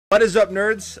What is up,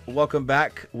 nerds? Welcome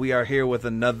back. We are here with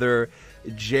another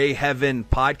JHVN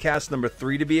podcast, number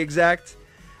 3 to be exact.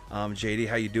 JD,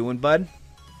 how you doing, bud?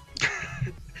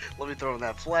 Let me throw in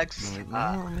that flex.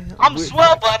 I'm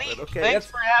swell, buddy. Okay, Thanks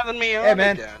for having me on. Hey,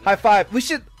 man. Again. High five. We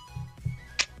should.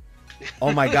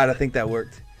 Oh my God, I think that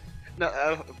worked.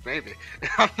 No, maybe.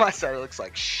 On my side, it looks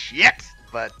like shit.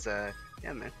 But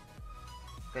yeah, man.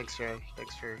 Thanks for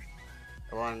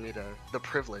allowing me the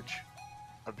privilege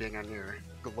of being on your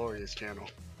glorious channel.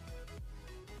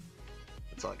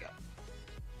 That's all I got.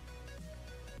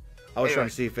 I was trying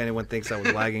to see if anyone thinks I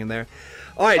was lagging in there.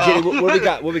 All right, JD, what we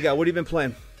got? What have you been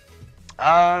playing?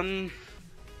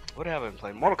 What have I been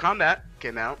playing? Mortal Kombat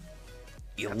came out.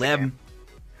 11.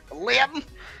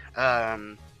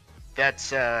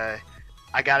 That's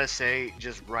I gotta say,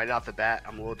 just right off the bat,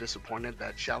 I'm a little disappointed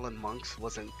that Shaolin Monks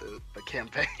wasn't the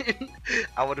campaign.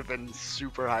 I would have been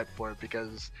super hyped for it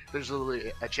because there's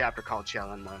literally a chapter called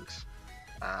Shaolin Monks.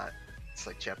 It's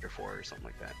like chapter 4 or something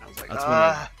like that. And I was like,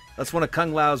 that's one of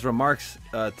Kung Lao's remarks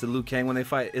to Liu Kang when they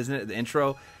fight, isn't it? The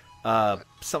intro,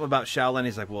 something about Shaolin.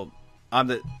 He's like, "Well, I'm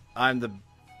the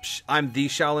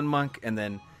Shaolin monk," and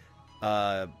then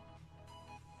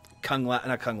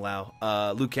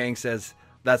Liu Kang says,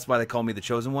 "That's why they call me the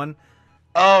Chosen One."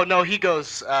 Oh no, he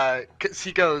goes, come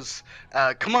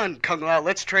on, Kung Lao,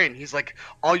 let's train. He's like,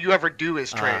 all you ever do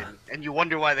is train, and you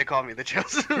wonder why they call me the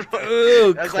Chosen One.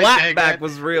 Ooh, clapback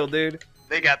was real, dude.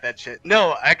 They got that shit.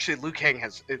 No, actually,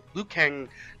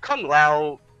 Kung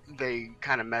Lao, they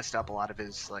kind of messed up a lot of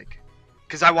his, like,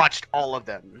 because I watched all of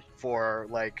them for,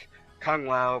 like, Kung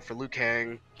Lao, for Liu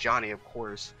Kang, Johnny, of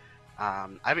course. I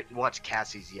haven't watched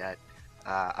Cassie's yet.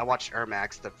 I watched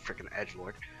Ermax, the freaking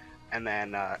edgelord, and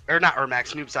then or not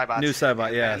Ermax, Noob Saibot. Noob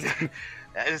Saibot, yeah.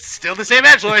 It's still the same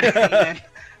edgelord.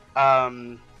 And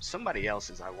then somebody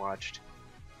else's I watched.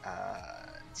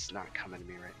 It's not coming to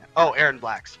me right now. Oh, Aaron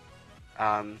Black's,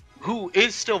 who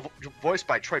is still voiced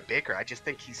by Troy Baker. I just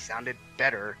think he sounded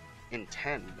better in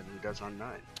 10 than he does on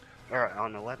 9 or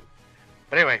on 11.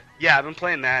 But anyway, yeah, I've been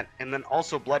playing that, and then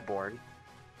also Bloodborne.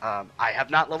 I have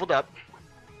not leveled up.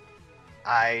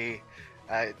 I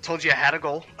told you I had a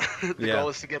goal. The goal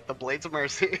is to get the Blades of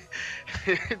Mercy.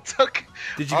 It took.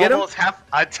 Did you get them?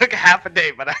 I took half a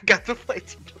day, but I got the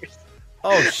Blades of Mercy.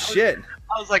 Oh shit!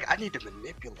 I was like, I need to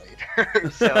manipulate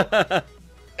her. So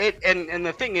and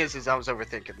the thing is I was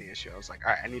overthinking the issue. I was like,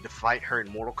 all right, I need to fight her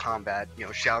in Mortal Kombat. You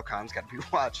know, Shao Kahn's got to be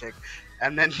watching.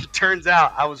 And then turns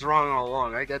out I was wrong all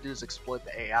along. All I got to do is exploit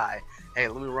the AI. Hey,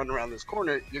 let me run around this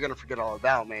corner. You're gonna forget all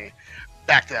about me.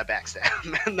 Back to that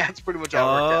backstab, and that's pretty much how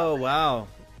it worked out. Oh wow!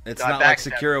 It's not like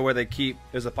Sekiro where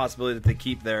there's a possibility that they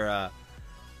keep their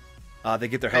they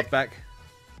get their health back.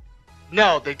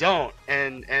 No, they don't,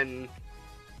 and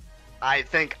I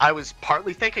think I was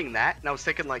partly thinking that, and I was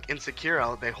thinking like in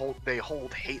Sekiro they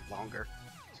hold hate longer.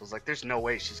 So I was like, there's no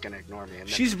way she's gonna ignore me. And then,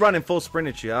 she's running full sprint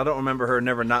at you. I don't remember her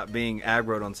never not being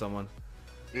aggroed on someone.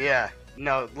 Yeah.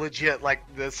 No, legit, like,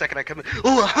 the second I come in,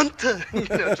 oh, a hunter! You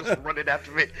know, just running after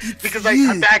me. Because I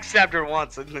backstabbed her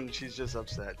once, and then she's just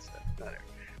upset. So, whatever.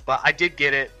 But I did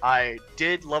get it. I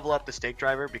did level up the stake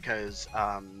driver because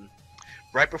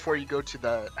right before you go to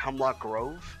the Hemlock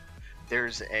Grove,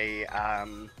 there's a,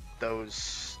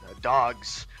 those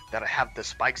dogs that have the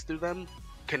spikes through them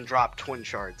can drop twin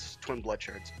blood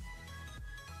shards.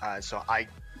 So I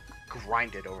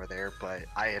grinded over there, but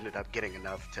I ended up getting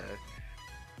enough to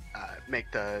make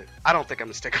the. I don't think I'm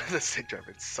gonna stick with the stick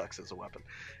driver. It sucks as a weapon,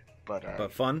 but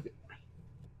fun.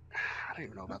 I don't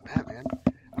even know about that, man.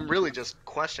 I'm really just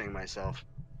questioning myself.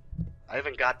 I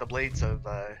haven't got the Blades of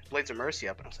Mercy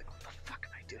up, and I was like, what the fuck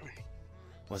am I doing?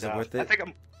 Was it worth it?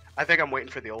 I think I'm waiting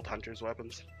for the old hunter's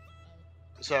weapons.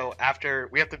 So after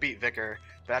we have to beat Vicar,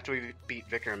 but after we beat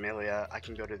Vicar and Amelia, I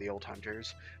can go to the old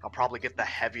hunters. I'll probably get the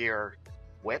heavier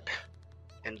whip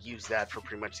and use that for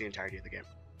pretty much the entirety of the game.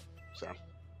 So.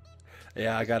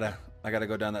 Yeah, I gotta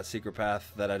go down that secret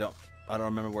path that I don't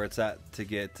remember where it's at to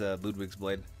get Ludwig's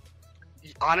blade.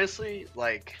 Honestly,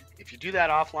 like, if you do that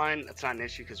offline, that's not an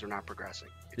issue because we're not progressing.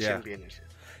 It shouldn't be an issue.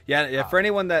 Yeah. For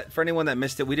anyone that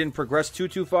missed it, we didn't progress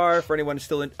too far. For anyone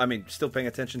still paying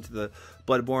attention to the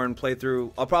Bloodborne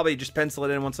playthrough, I'll probably just pencil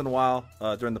it in once in a while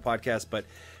during the podcast. But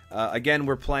again,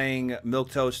 we're playing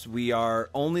Milquetoast. We are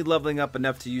only leveling up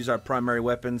enough to use our primary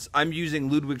weapons. I'm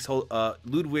using Ludwig's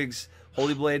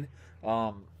Holy Blade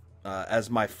as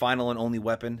my final and only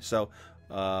weapon. So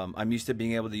I'm used to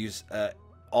being able to use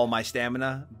all my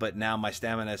stamina, but now my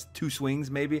stamina is 2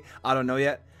 swings maybe. I don't know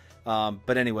yet.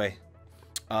 But anyway,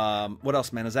 what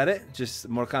else, man? Is that it? Just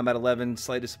Mortal Kombat 11,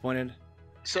 slightly disappointed?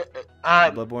 So,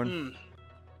 Bloodborne?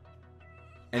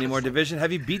 Any more Division?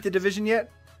 Have you beat the Division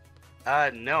yet?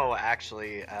 No,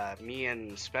 actually, me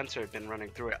and Spencer have been running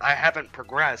through it. I haven't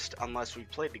progressed unless we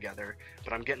played together,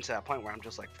 but I'm getting to that point where I'm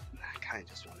just like, I kind of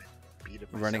just want to beat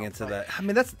it myself. Running into that. I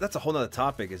mean, that's a whole nother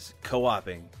topic, is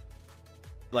co-oping.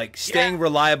 Like, staying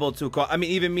reliable to a co-op. I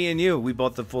mean, even me and you, we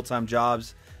both have full-time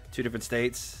jobs, 2 different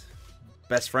states,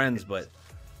 best friends, but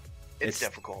it's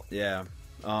difficult. Yeah.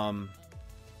 But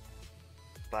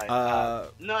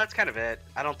no, that's kind of it.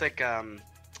 I don't think I've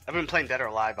been playing Dead or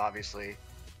Alive, obviously.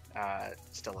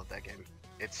 Still love that game.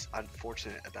 It's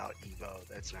unfortunate about Evo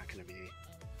that it's not going to be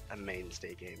a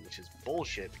mainstay game, which is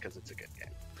bullshit because it's a good game.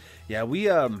 Yeah,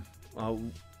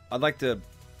 I'd like to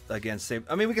again say.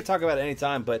 I mean, we could talk about it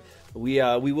anytime, but we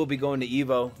will be going to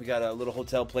Evo. We got a little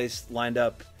hotel place lined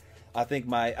up. I think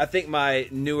my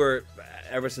newer,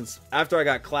 ever since after I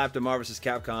got clapped at Marvel vs.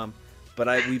 Capcom, but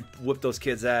we whipped those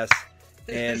kids' ass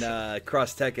and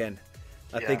cross Tekken.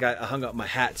 I think I hung up my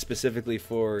hat specifically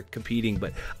for competing,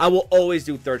 but I will always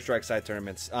do Third Strike side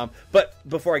tournaments. But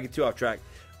before I get too off track,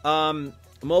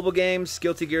 mobile games,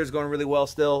 Guilty Gear is going really well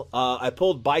still. I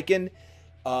pulled Biken.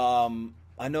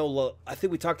 I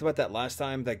think we talked about that last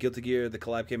time, that Guilty Gear, the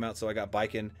collab came out, so I got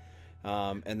Biken.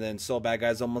 And then Soul Bad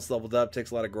Guy's almost leveled up,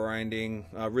 takes a lot of grinding.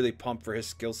 Really pumped for his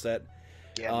skill set.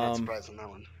 Yeah, I'm not surprised on that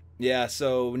one. Yeah,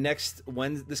 so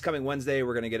this coming Wednesday,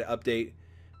 we're going to get an update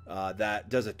that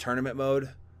does a tournament mode.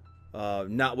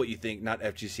 Not what you think, not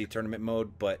FGC tournament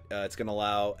mode, but it's going to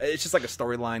allow... It's just like a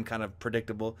storyline, kind of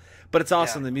predictable. But it's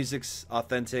awesome. Yeah. The music's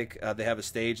authentic. They have a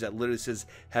stage that literally says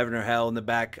Heaven or Hell in the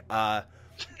back.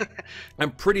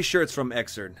 I'm pretty sure it's from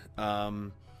Xrd.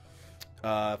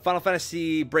 Final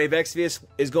Fantasy Brave Exvius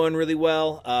is going really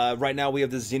well. Right now we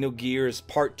have the Xenogears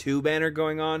Part 2 banner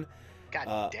going on.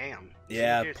 God damn.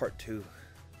 Yeah, Part 2.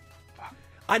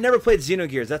 I never played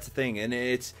Xenogears, that's the thing. And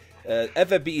it's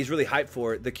FFB is really hyped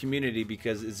for it, the community,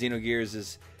 because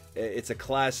Xenogears it's a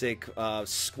classic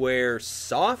Square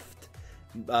soft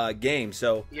game.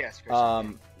 So yes,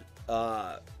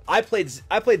 I played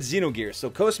Xenogears, so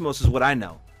Cosmos is what I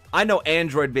know. I know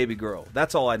Android Baby Girl.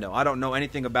 That's all I know. I don't know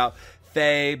anything about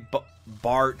Faye,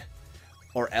 Bart,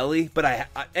 or Ellie. But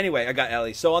anyway, I got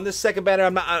Ellie. So on this second banner,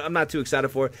 I'm not too excited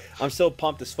for it. I'm still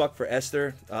pumped as fuck for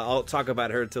Esther. I'll talk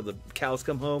about her until the cows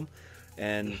come home.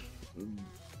 And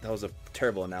that was a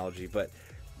terrible analogy, but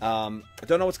I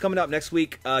don't know what's coming up next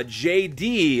week.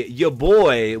 JD, your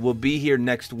boy, will be here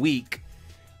next week.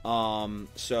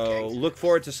 So look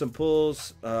forward to some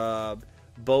pulls,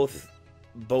 both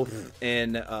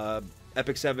in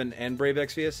Epic 7 and Brave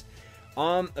Exvius.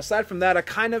 Aside from that, I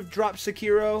kind of dropped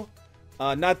Sekiro.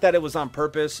 Not that it was on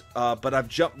purpose, but I've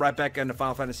jumped right back into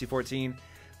Final Fantasy 14.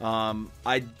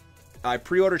 I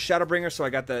pre-ordered Shadowbringer, so I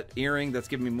got that earring that's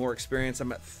giving me more experience.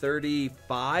 I'm at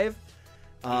 35,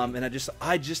 and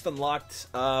I just unlocked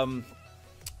the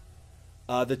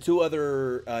 2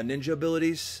 other ninja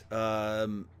abilities. I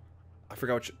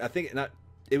forgot which. I think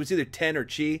it was either 10 or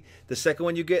Chi. The second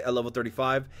one you get at level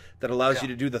 35 that allows you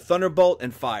to do the Thunderbolt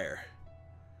and Fire.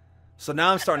 So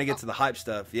now I'm starting to get to the hype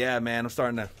stuff. Yeah, man, I'm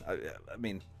starting to. I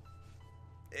mean,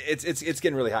 it's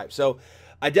getting really hype. So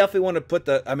I definitely want to put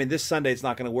this Sunday it's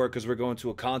not going to work because we're going to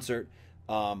a concert,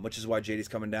 which is why JD's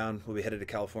coming down. We'll be headed to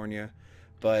California,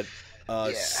 but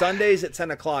Sundays at 10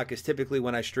 o'clock is typically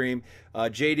when I stream.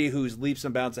 JD, who's leaps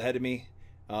and bounds ahead of me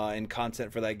in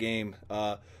content for that game,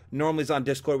 normally is on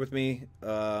Discord with me,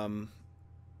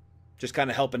 just kind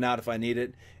of helping out if I need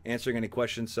it, answering any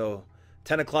questions. So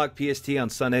 10 o'clock PST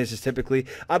on Sundays is typically.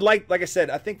 Like I said,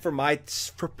 I think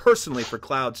personally for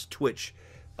Cloud's Twitch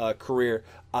career,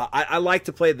 I like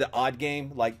to play the odd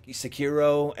game like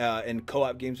Sekiro and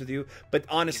co-op games with you. But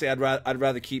honestly, I'd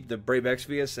rather keep the Brave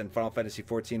Exvius and Final Fantasy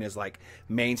 14 as like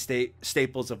main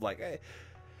staples of like,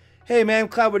 hey man,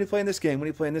 Cloud, when are you playing this game? When are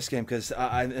you playing this game? Because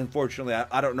unfortunately,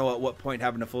 I don't know at what point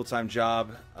having a full-time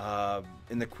job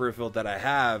in the career field that I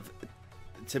have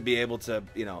to be able to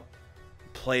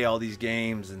play all these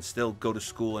games and still go to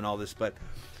school and all this. But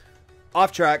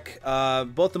off track,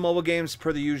 both the mobile games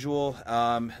per the usual.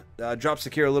 Drop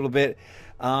Secure a little bit.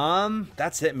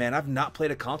 That's it, man. I've not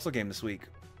played a console game this week.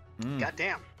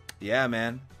 Goddamn. Yeah,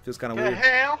 man. Feels kind of weird.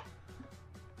 Hell.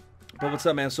 But what's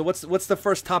up, man? So what's the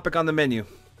first topic on the menu?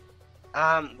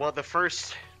 Well, the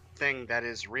first thing that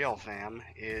is real, fam,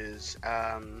 is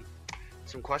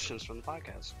some questions from the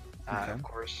podcast. Okay. Of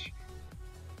course.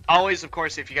 Always, of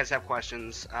course, if you guys have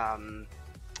questions, what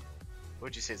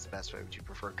would you say is the best way? Would you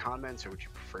prefer comments or would you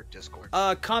prefer Discord?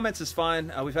 Comments is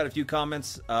fine. We've had a few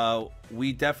comments.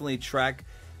 We definitely track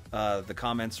the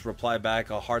comments, reply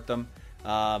back. I'll heart them.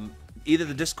 Either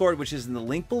the Discord, which is in the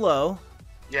link below.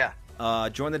 Yeah.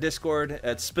 Join the Discord.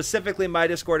 It's specifically my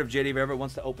Discord. If JD ever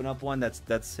wants to open up one,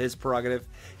 that's his prerogative.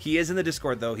 He is in the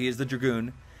Discord though. He is the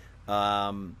Dragoon.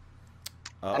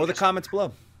 Or the comments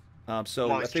below.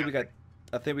 So I think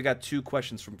we got 2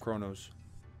 questions from Kronos.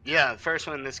 Yeah, the first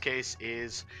one in this case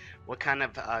is, what kind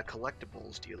of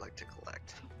collectibles do you like to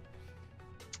collect?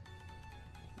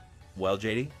 Well,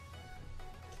 JD,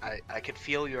 I could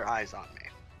feel your eyes on me,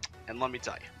 and let me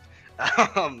tell you,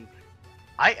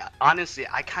 I honestly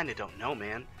kind of don't know,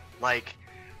 man. Like,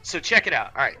 so check it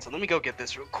out. All right, so let me go get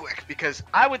this real quick, because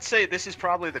I would say this is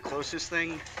probably the closest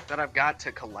thing that I've got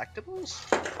to collectibles.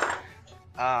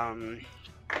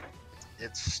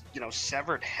 It's, you know,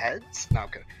 severed heads. No,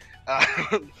 okay.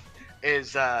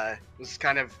 This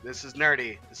is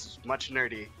nerdy. This is much more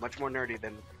nerdy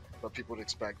than what people would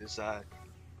expect. Is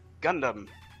Gundam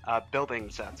building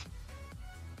sets.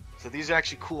 So these are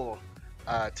actually cool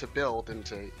to build and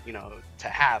to, you know, to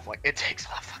have. Like, it takes a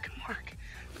lot of fucking work,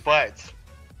 but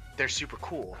they're super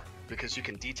cool because you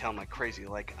can detail them like crazy.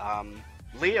 Like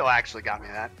Leo actually got me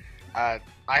that.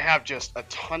 I have just a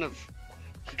ton of.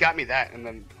 He got me that, and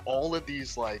then all of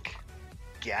these like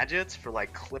gadgets for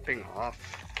like clipping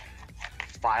off,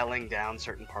 filing down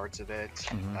certain parts of it.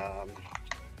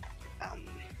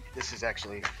 This is a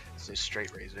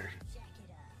straight razor,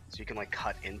 so you can like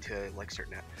cut into like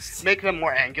certain, make them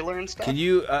more angular and stuff. Can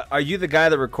you? Are you the guy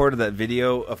that recorded that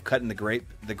video of cutting the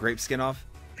grape skin off?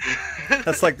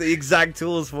 That's like the exact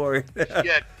tools for it.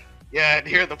 Yeah, and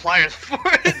here are the pliers for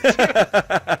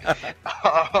it.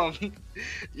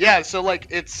 Yeah, so like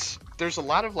there's a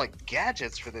lot of like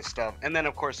gadgets for this stuff, and then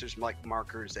of course there's like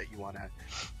markers that you want to,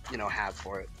 you know, have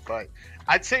for it. But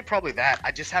I'd say probably that.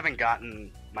 I just haven't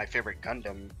gotten my favorite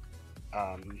Gundam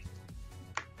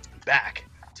back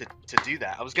to do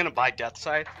that. I was gonna buy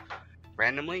Deathscythe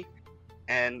randomly,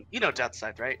 and you know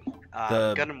Deathscythe, right?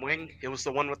 Gundam Wing. It was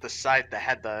the one with the scythe that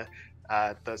had the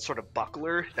sort of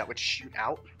buckler that would shoot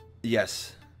out.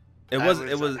 Yes, it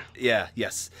was. Yeah,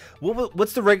 yes.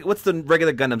 What's the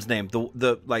regular Gundam's name?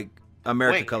 The like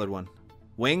America colored one.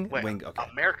 Wing. Wing. Okay.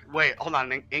 Wait, hold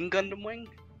on. In Gundam Wing.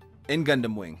 In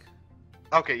Gundam Wing.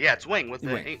 Okay, yeah, it's Wing with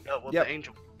the the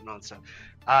angel and all that stuff.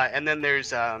 And then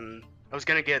there's I was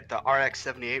gonna get the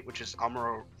RX-78, which is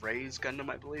Amuro Ray's Gundam,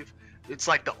 I believe. It's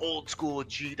like the old school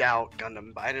G'd out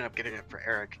Gundam, but I ended up getting it for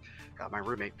Eric, my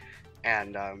roommate,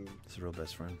 and it's a real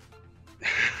best friend.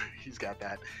 He's got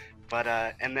that. But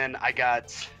and then I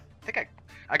got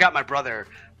my brother,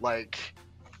 like,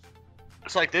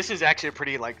 it's like, this is actually a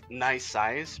pretty like nice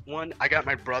size one. I got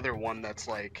my brother one that's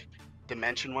like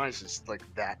dimension wise is like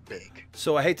that big.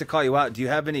 So I hate to call you out. Do you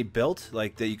have any built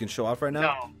like that you can show off right now?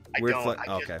 No, I don't.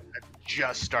 I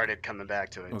just started coming back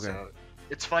to it. Okay. So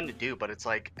it's fun to do, but it's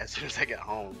like as soon as I get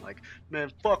home, like,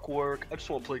 man, fuck work. I just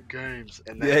want to play games.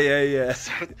 And then, yeah.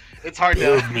 So it's hard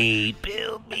build to me.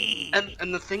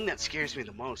 And the thing that scares me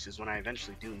the most is when I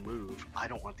eventually do move, I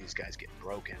don't want these guys getting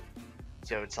broken.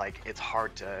 So it's like it's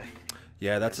hard to.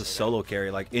 Yeah, that's a solo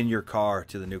carry, like in your car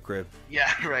to the new crib.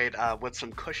 Yeah, right. With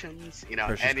some cushions, you know,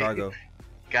 precious cargo.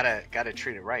 Gotta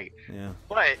treat it right. Yeah.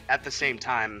 But at the same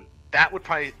time, that would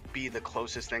probably be the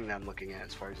closest thing that I'm looking at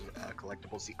as far as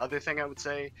collectibles. The other thing I would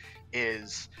say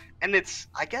is, and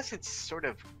I guess it's sort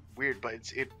of weird,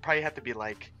 but it probably have to be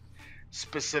like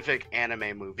specific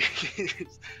anime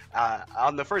movies.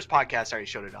 On the first podcast, I already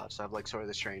showed it off. So I have like Sword of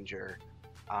the Stranger.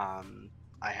 I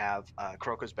have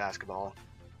Kuroko's Basketball,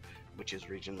 which is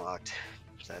region locked.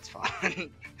 So that's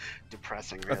fun.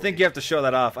 Depressing. Really. I think you have to show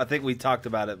that off. I think we talked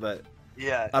about it, but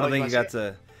yeah, I don't think you got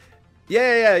to.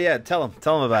 Yeah. Tell him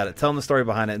about it. Tell him the story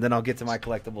behind it, and then I'll get to my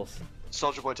collectibles.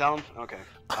 Soldier Boy, tell him. Okay.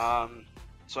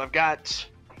 So I've got.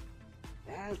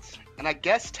 Yeah, and I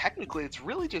guess technically it's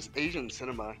really just Asian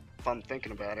cinema. If I'm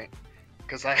thinking about it,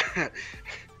 because I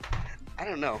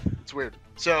don't know. It's weird.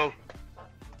 So,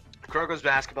 Kuroko's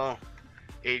Basketball,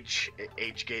 age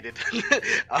gated,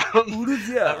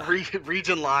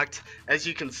 region locked. As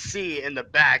you can see in the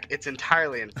back, it's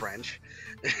entirely in French.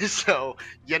 So,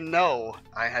 you know,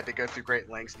 I had to go through great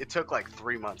lengths. It took like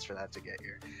 3 months for that to get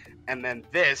here. And then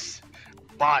this,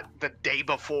 bought the day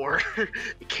before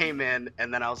it came in,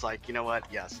 and then I was like, you know what?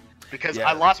 Yes. Because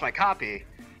I lost my copy.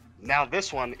 Now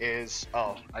this one is,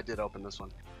 I did open this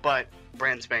one. But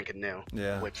brand spanking new.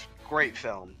 Yeah. Which, great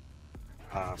film.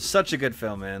 Such a good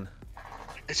film, man.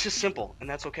 It's just simple, and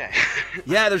that's okay.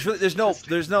 Yeah, there's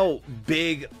no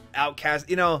big outcast.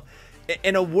 You know,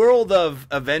 in a world of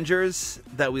Avengers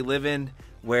that we live in,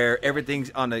 where everything's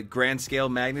on a grand scale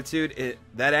magnitude,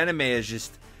 that anime is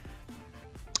just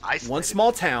isolated. One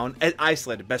small town,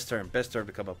 isolated. Best term to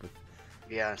come up with.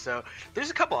 Yeah. So there's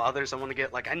a couple others I want to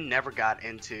get. Like, I never got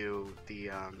into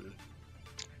the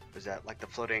was that like the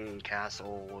floating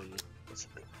castle and what's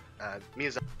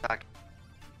Miyazaki.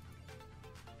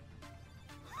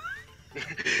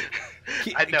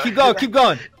 Keep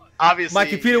going. Obviously, my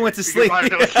computer went to sleep.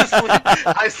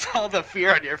 I saw the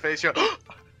fear on your face. You're,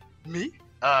 me?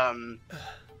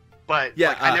 But yeah,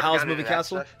 like, I never Howl's got Moving into that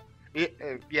Castle. stuff.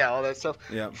 Yeah, all that stuff.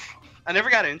 Yeah. I never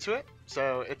got into it,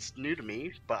 so it's new to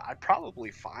me. But I'd probably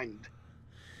find.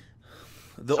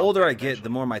 The older I get, the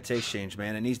more my taste change,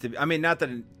 man. It needs to be. I mean, not that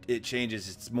it changes.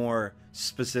 It's more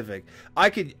specific.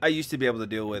 I used to be able to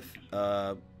deal with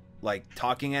like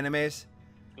talking animes,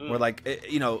 where like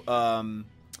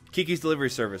Kiki's Delivery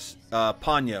Service,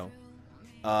 Ponyo.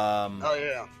 Oh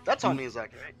yeah, that's on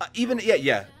Miyazaki, right? Even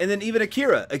yeah, and then even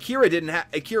Akira.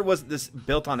 Akira wasn't this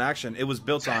built on action. It was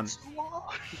built on.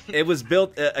 It was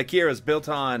built. Akira's built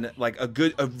on like a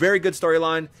very good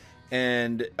storyline,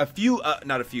 and a few,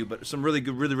 not a few, but some really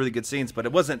good scenes. But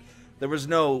it wasn't. There was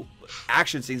no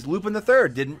action scenes. Lupin the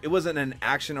Third didn't. It wasn't an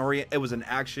action It was an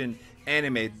action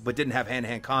anime, but didn't have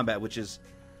hand-to-hand combat, which is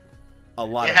a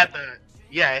lot. It had the.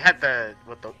 Yeah, it had the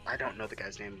I don't know the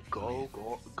guy's name.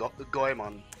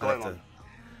 Goemon.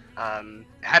 It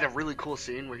had a really cool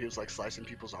scene where he was like slicing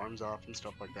people's arms off and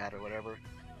stuff like that or whatever.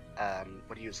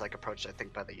 When he was like approached, I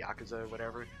think, by the Yakuza or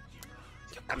whatever.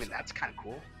 I mean, that's kind of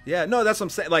cool. Yeah, no, that's what I'm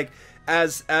saying. Like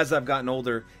as I've gotten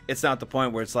older, it's not the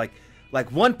point where it's like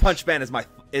One Punch Man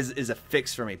is a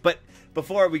fix for me. But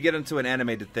before we get into an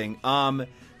animated thing,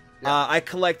 I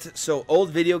collect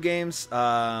old video games.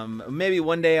 Maybe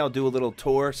one day I'll do a little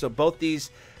tour. So both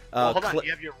these. Hold on,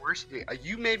 you have your worst.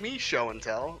 You made me show and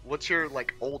tell. What's your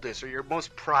like oldest or your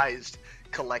most prized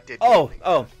collected?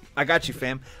 Oh, I got you,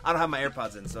 fam. I don't have my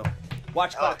AirPods in, so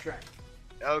watch clock track.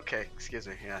 Okay, excuse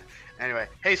me. Yeah. Anyway,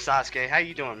 hey Sasuke, how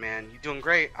you doing, man? You doing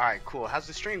great? All right, cool. How's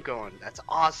the stream going? That's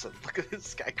awesome. Look at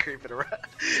this guy creeping around.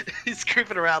 He's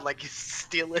creeping around like he's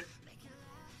stealing.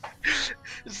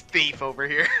 This thief over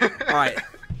here. All right.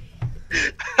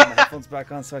 Put my headphones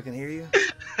back on so I can hear you.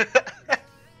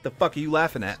 The fuck are you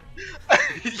laughing at?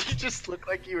 You just look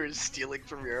like you were stealing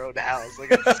from your own house,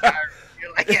 like a Skyrim.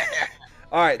 You're like, yeah.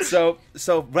 All right, so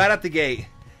right out the gate,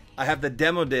 I have the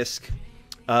demo disc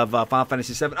of Final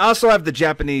Fantasy VII. I also have the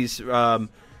Japanese Final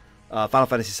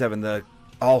Fantasy VII, the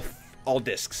all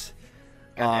discs.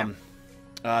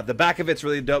 The back of it's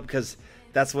really dope because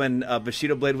that's when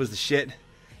Bushido Blade was the shit,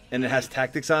 and it has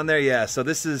tactics on there. Yeah, so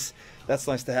that's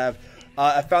nice to have.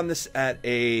 I found this at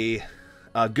a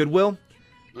Goodwill.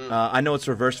 I know it's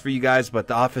reversed for you guys, but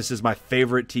The Office is my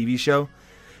favorite TV show,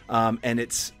 and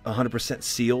it's 100%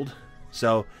 sealed.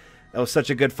 So that was such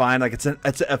a good find. Like it's an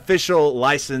official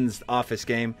licensed Office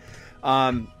game.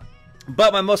 But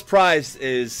my most prized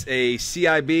is a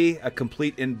CIB, a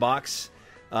complete in box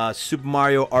Super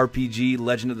Mario RPG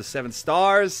Legend of the Seven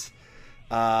Stars,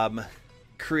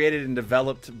 created and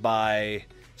developed by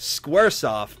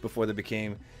Squaresoft before they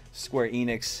became Square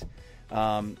Enix.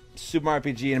 Super Mario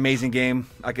RPG, an amazing game.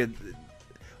 I could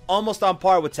almost on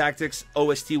par with Tactics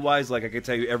OST wise. Like I could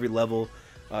tell you every level,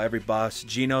 every boss.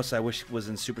 Genos, I wish was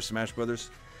in Super Smash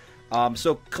Brothers.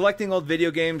 So collecting old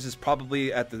video games is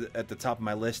probably at the top of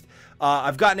my list.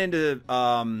 I've gotten into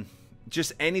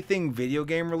just anything video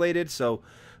game related. So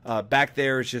back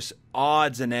there is just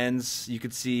odds and ends. You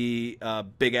could see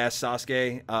big ass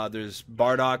Sasuke. There's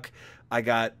Bardock. I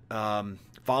got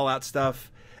Fallout stuff.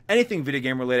 Anything video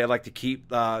game related, I like to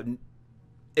keep.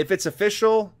 If it's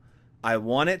official, I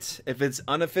want it. If it's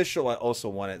unofficial, I also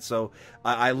want it. So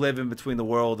I live in between the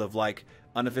world of like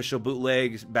unofficial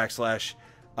bootlegs /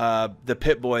 the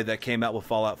Pit-Boy that came out with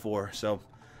Fallout 4. So,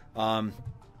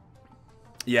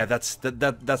 yeah, that's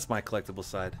my collectible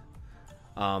side.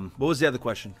 What was the other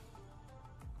question?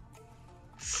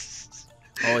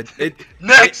 Oh, it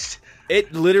next.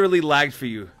 It literally lagged for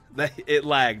you. It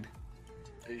lagged.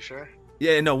 Are you sure?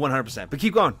 Yeah, no, 100%. But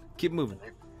keep going. Keep moving.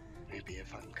 Maybe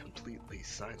if I'm completely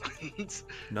silent.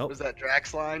 Nope. Was that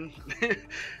Drax line?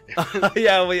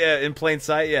 Yeah, well, yeah, in plain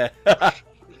sight, yeah. Do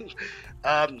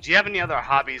you have any other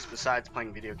hobbies besides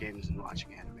playing video games and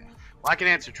watching anime? Well, I can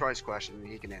answer Troy's question,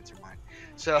 and he can answer mine.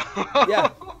 So yeah.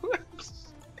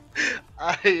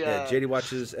 Yeah, JD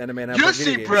watches anime and I play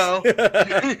video games. bro.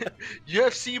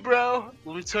 UFC, bro.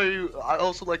 Let me tell you, I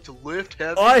also like to lift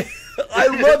heavy. I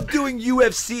love doing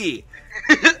UFC.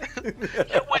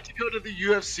 Can't wait to go to the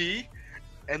UFC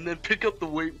and then pick up the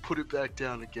weight and put it back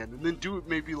down again, and then do it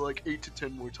maybe like 8 to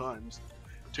 10 more times.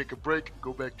 Take a break,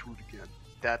 go back to it again.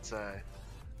 That's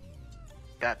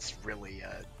really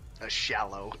a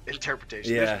shallow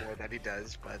interpretation. Yeah. There's more that he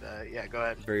does, but yeah, go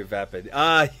ahead. Very vapid.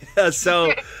 Yeah,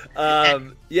 so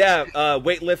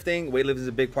weightlifting is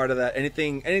a big part of that.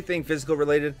 Anything physical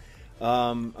related.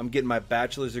 I'm getting my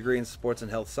bachelor's degree in sports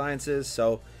and health sciences.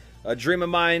 So a dream of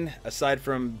mine, aside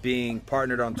from being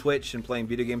partnered on Twitch and playing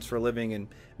video games for a living and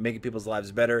making people's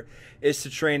lives better, is to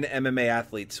train MMA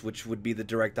athletes, which would be the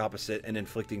direct opposite and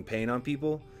inflicting pain on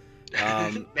people.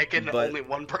 Making only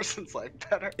one person's life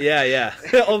better. Yeah.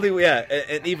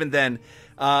 And even then,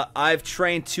 I've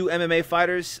trained 2 MMA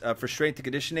fighters for strength and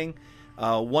conditioning.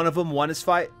 One of them won his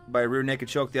fight by a rear naked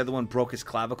choke. The other one broke his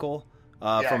clavicle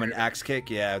from an axe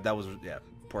kick. Yeah,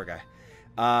 poor guy.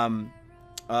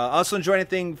 Also enjoy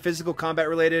anything physical combat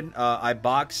related. I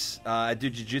box. I do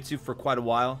jiu-jitsu for quite a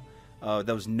while.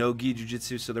 That was no-gi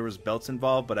jiu-jitsu, so there was belts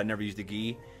involved, but I never used a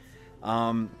gi.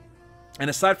 And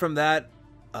aside from that,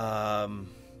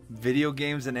 video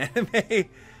games and anime.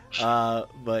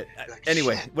 But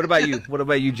anyway, what about you? What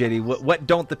about you, JD? What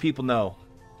don't the people know?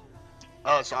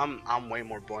 Oh, so I'm way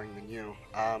more boring than you.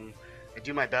 I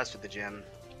do my best with the gym,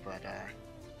 but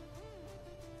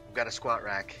I've got a squat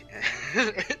rack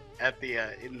at the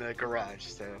in the garage,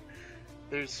 so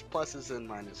there's pluses and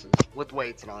minuses with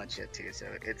weights and all that shit too. So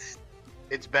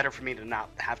it's better for me to not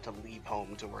have to leave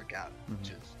home to work out, which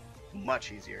is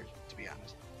much easier, to be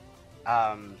honest.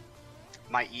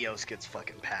 My EOS gets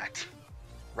fucking packed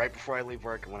right before I leave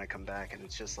work and when I come back, and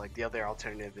it's just like the other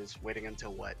alternative is waiting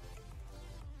until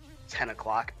 10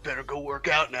 o'clock. Better go work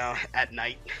out now at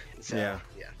night. So, yeah.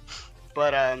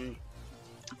 But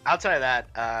outside of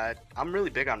that, I'm really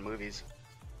big on movies.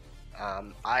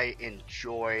 I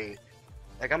enjoy,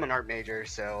 like, I'm an art major,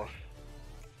 so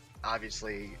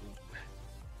obviously,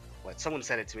 someone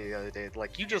said it to me the other day,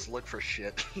 like, you just look for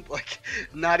shit. Like,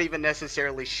 not even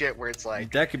necessarily shit where it's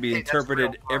like, that could be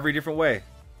interpreted every different way.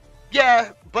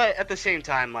 Yeah, but at the same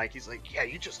time, like, he's like, yeah,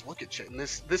 you just look at shit. And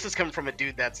this is coming from a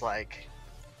dude that's like,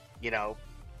 you know,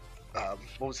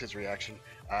 what was his reaction?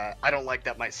 I don't like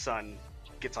that my son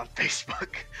gets on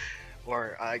Facebook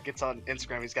or gets on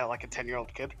Instagram. He's got like a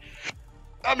 10-year-old kid.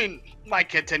 I mean, my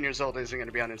kid 10 years old isn't going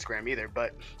to be on Instagram either,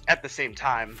 but at the same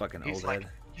time, fucking he's old like,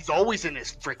 head. He's always in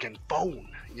his freaking phone,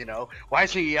 you know? Why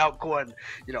isn't he out going,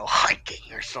 you know,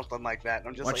 hiking or something like that? And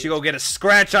I'm just Why like, don't you go get a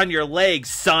scratch on your leg,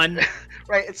 son?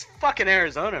 Right, it's fucking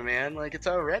Arizona, man. Like, it's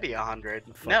already 100.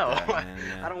 No, that, man,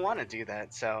 yeah. I don't want to do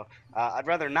that. So, I'd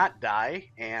rather not die,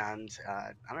 and,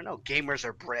 I don't know, gamers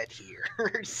are bred here.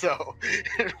 So,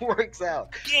 it works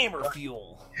out. Gamer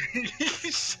fuel.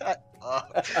 Shut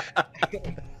up.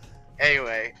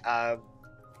 Anyway,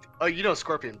 oh, you know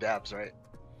Scorpion dabs, right?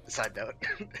 Side note.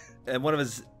 And one of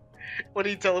his... When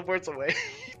he teleports away,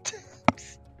 he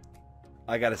dabs.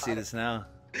 I gotta see this now.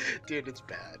 Dude, it's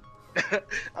bad.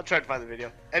 I'll try to find the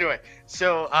video. Anyway,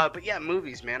 so, but yeah,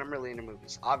 movies, man. I'm really into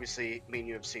movies. Obviously, me and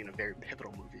you have seen a very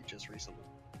pivotal movie just recently.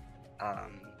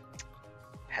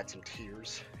 Had some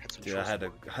tears. Had some. Dude, I had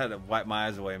to wipe my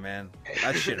eyes away, man.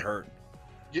 That shit hurt.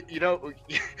 You know,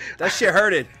 that shit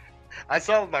hurted. I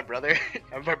saw it with my brother,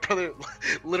 and my brother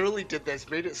literally did this,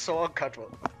 made it so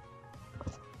uncomfortable.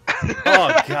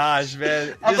 Oh gosh,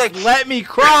 man! Just like, let me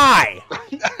cry.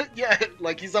 Yeah,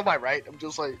 like he's on my right. I'm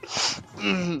just like,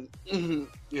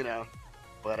 you know.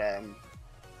 But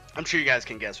I'm sure you guys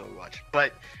can guess what we watch.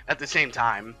 But at the same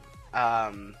time,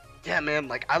 yeah, man.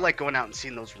 Like I like going out and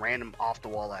seeing those random off the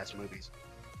wall ass movies.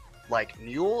 Like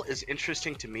Mule is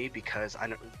interesting to me because I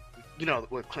know, you know,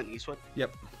 with Clint Eastwood.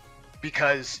 Yep.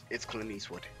 Because it's Clint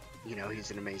Eastwood. You know,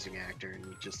 he's an amazing actor, and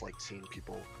you just like seeing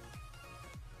people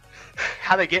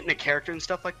how they get into character and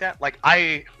stuff like that. Like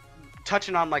I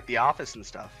touching on like The Office and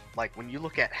stuff. Like when you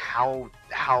look at how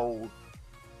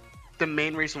the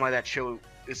main reason why that show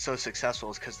is so successful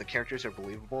is because the characters are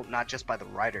believable, not just by the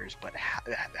writers, but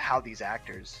how these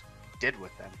actors did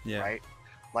with them. Yeah. Right?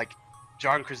 Like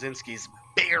John Krasinski's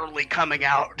barely coming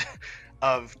out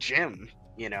of Jim,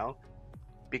 you know,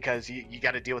 because you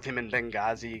got to deal with him in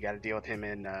Benghazi, you got to deal with him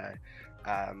in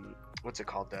what's it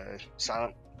called, the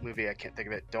silent movie, I can't think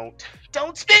of it. Don't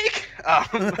speak.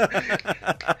 What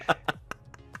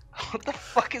the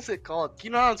fuck is it called?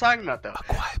 You know what I'm talking about, though. A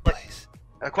Quiet Place.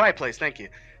 A Quiet Place. Thank you.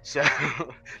 So,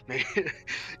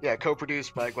 yeah,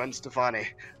 co-produced by Gwen Stefani.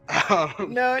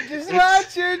 No, just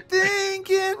what you're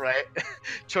thinking. Right.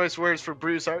 Choice words for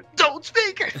Bruce are "Don't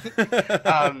speak."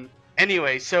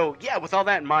 Anyway, so yeah, with all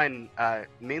that in mind,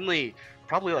 mainly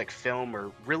probably like film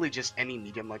or really just any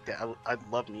medium like that. I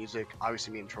love music.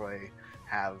 Obviously, me and Troy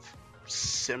have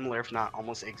similar, if not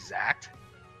almost exact,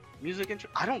 music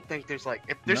interest. I don't think there's like,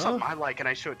 if there's something I like and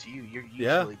I show it to you, you're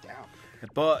usually down.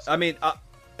 But I mean,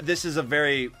 this is a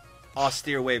very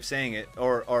austere way of saying it,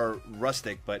 or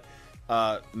rustic, but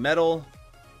metal,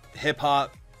 hip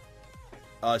hop,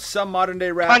 some modern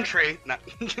day rap, country. No.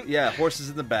 Yeah, horses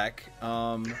in the back.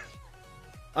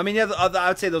 I mean, yeah, I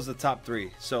would say those are the top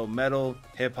 3. So metal,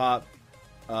 hip hop.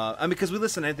 I mean, because we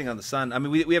listen to anything on the Sun. I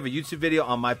mean, we have a YouTube video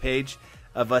on my page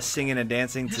of us singing and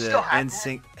dancing to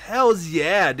NSYNC. Hell's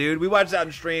yeah, dude. We watch that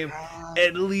on stream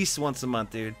at least once a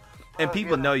month, dude. And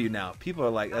people know you now. People are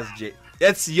like,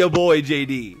 that's your boy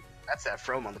JD. That's that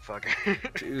fro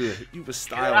motherfucker. Dude, you was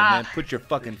styling, man. Put your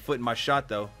fucking foot in my shot,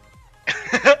 though.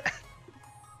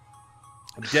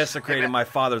 Desecrating my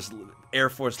father's Air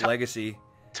Force legacy.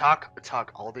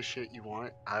 Talk all the shit you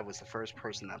want. I was the first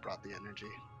person that brought the energy.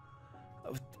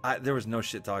 There was no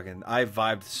shit talking. I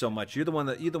vibed so much. You're the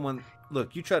one.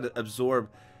 Look, you tried to absorb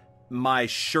my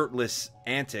shirtless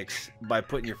antics by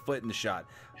putting your foot in the shot.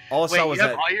 All I saw was you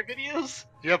have all your videos?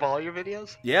 You have all your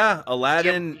videos? Yeah,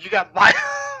 Aladdin. You got my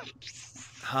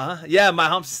Huh? Yeah, my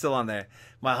humps is still on there.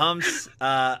 My humps,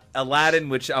 Aladdin,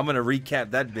 which I'm gonna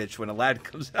recap that bitch when Aladdin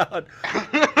comes out.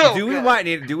 We might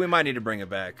need to bring it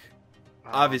back.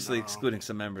 Obviously, excluding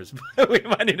some members, but we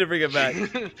might need to bring it back.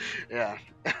 Yeah,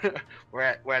 we're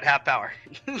at half power,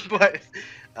 but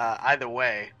either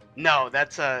way, no,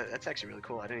 that's actually really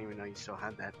cool. I didn't even know you still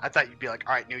had that. I thought you'd be like,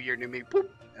 all right, new year, new me, boop,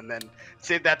 and then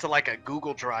save that to like a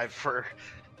Google Drive for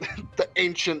the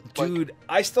ancient. Dude,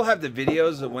 I still have the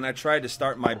videos of when I tried to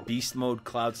start my Beast Mode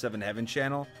Cloud 7 Heaven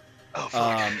channel. Oh,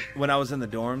 fuck. When I was in the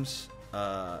dorms,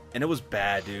 and it was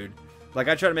bad, dude. Like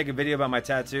I tried to make a video about my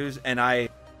tattoos, and I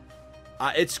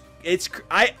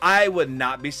would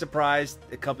not be surprised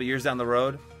a couple years down the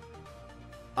road.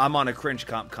 I'm on a cringe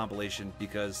compilation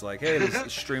because, like, hey,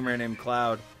 this streamer named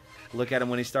Cloud. Look at him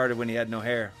when he started, when he had no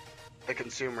hair. The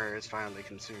consumer is finally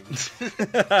consumed.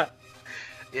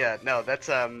 Yeah, no, that's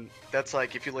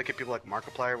like if you look at people like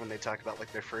Markiplier when they talk about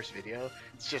like their first video,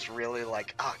 it's just really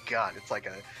like, oh god, it's like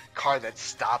a car that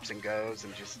stops and goes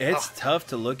and just. It's tough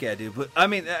to look at, dude. But I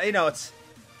mean, you know,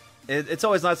 it's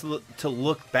always nice to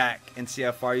look back and see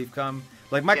how far you've come.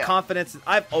 Like my confidence,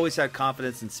 I've always had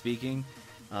confidence in speaking,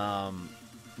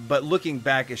 but looking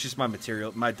back, it's just my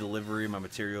material, my delivery, my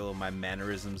material, my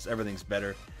mannerisms, everything's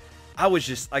better. I was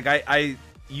just like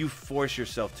you force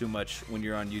yourself too much when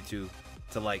you're on YouTube.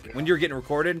 To like when you're getting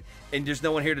recorded and there's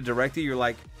no one here to direct you, you're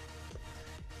like,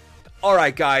 all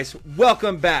right guys,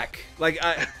 welcome back. Like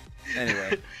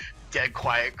anyway. Dead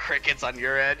quiet crickets on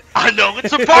your end. I know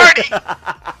it's a party.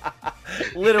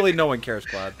 Literally no one cares,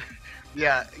 Cloud.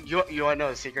 Yeah, you want to know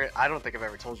a secret? I don't think I've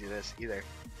ever told you this either.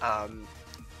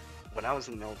 When I was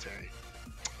in the military,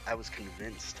 I was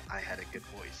convinced I had a good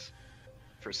voice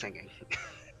for singing.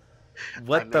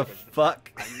 What the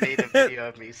fuck? I made a video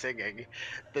of me singing.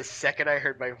 The second I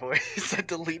heard my voice, I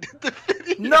deleted the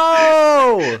video.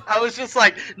 No! I was just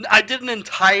like, I did an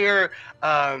entire.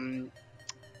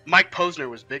 Mike Posner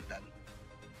was big then,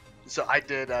 so I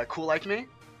did "Cool Like Me."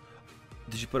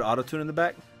 Did you put auto-tune in the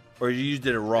back, or you just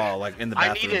did it raw, like in the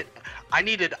bathroom? I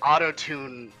needed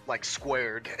auto-tune like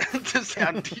squared to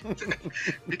sound decent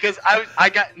because I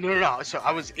got no. So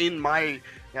I was in my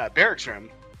barracks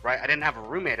room. Right, I didn't have a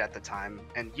roommate at the time,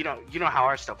 and you know how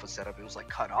our stuff was set up. It was like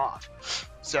cut off,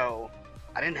 so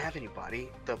I didn't have anybody.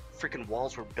 The freaking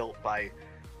walls were built by,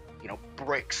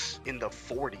 bricks in the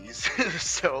 40s.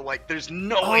 So like, there's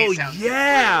no way. Oh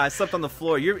yeah, I slept on the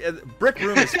floor. Your brick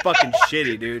room is fucking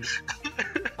shitty, dude.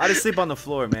 I just sleep on the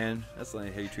floor, man. That's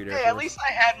not how you treat it. Hey, at least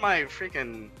I had my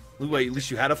freaking. Wait, at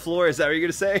least you had a floor? Is that what you're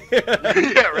gonna say?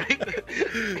 Yeah, right.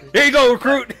 Here you go,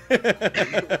 recruit.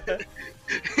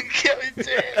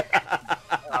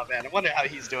 Oh man, I wonder how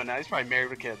he's doing now. He's probably married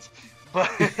with kids, but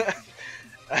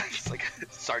he's like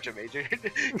sergeant major.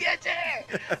 Get there.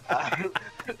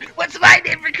 What's my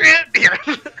name,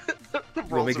 recruit?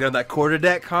 Will we go to that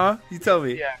quarterdeck, huh? You tell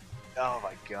me. Yeah. Oh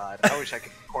my god, I wish I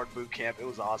could record boot camp. It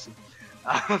was awesome.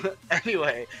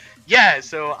 Anyway, yeah.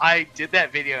 So I did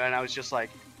that video, and I was just like,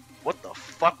 "What the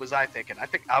fuck was I thinking?" I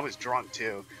think I was drunk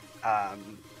too.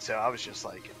 So I was just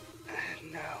like,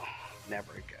 "No,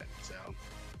 never again." So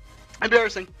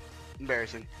embarrassing.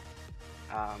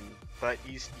 But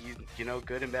you know,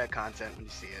 good and bad content when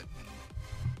you see it.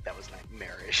 That was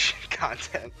nightmarish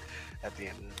content at the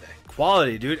end of the day.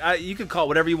 Quality, dude. You can call it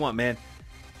whatever you want, man.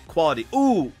 Quality.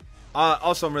 Ooh.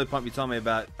 Also, I'm really pumped you told me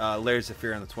about Larry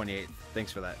Zafir on the 28th.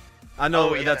 Thanks for that. I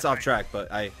know that's off track,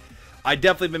 but I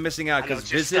definitely been missing out because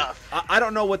Visage. I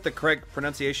don't know what the correct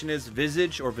pronunciation is,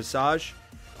 Visage or Visage.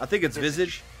 I think it's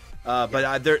Visage.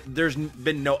 But there's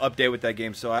been no update with that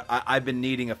game, so I've been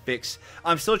needing a fix.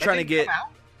 I'm still trying to get.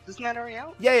 Isn't that already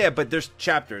out? Yeah, but there's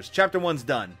chapters. Chapter 1's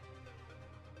done.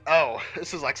 Oh,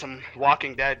 this is like some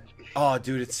Walking Dead. Oh,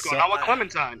 dude, it's going on with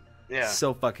Clementine. Yeah,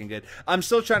 so fucking good. I'm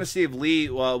still trying to see if Lee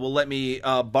will let me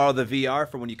borrow the VR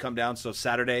for when you come down. So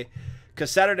Saturday,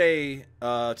 because Saturday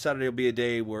will be a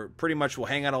day where pretty much we'll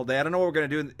hang out all day. I don't know what we're gonna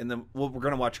do we're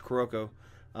gonna watch Kuroko.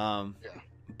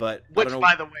 But which,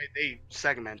 by the way, they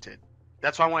segmented.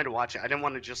 That's why I wanted to watch it. I didn't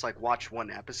want to just like watch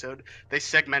one episode. They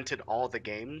segmented all the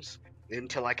games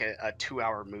into like a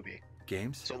 2-hour movie.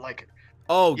 Games? So like,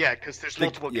 oh yeah, because there's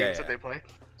multiple games that they play.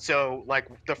 So like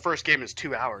the first game is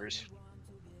 2 hours,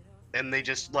 and they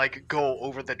just like go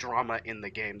over the drama in the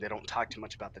game. They don't talk too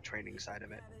much about the training side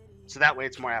of it. So that way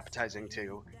it's more appetizing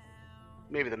to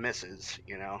maybe the misses,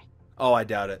 you know. Oh, I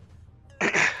doubt it.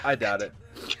 I doubt it.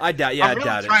 I doubt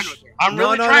it. I'm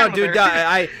really trying dude.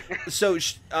 So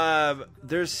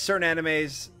there's certain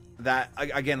animes that,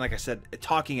 again, like I said,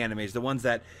 talking animes, the ones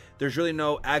that there's really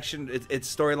no action.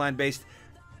 It's storyline based.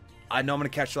 I know I'm gonna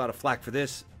catch a lot of flack for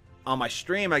this. On my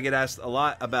stream, I get asked a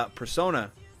lot about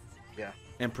Persona. Yeah.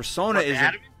 And Persona is,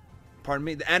 pardon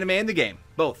me, the anime and the game,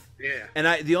 both. Yeah.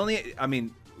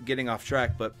 And getting off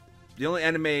track, but the only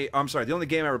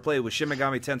game I ever played was Shin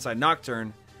Megami Tensei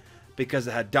Nocturne, because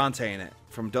it had Dante in it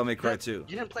from Devil May Cry 2.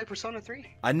 You didn't play Persona 3?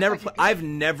 I've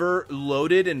never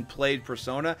loaded and played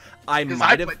Persona. I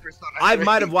might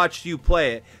have watched you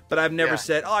play it, but I've never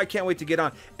said, "Oh, I can't wait to get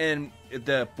on." And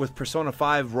with Persona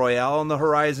 5 Royale on the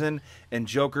horizon and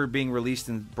Joker being released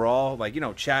in Brawl, like, you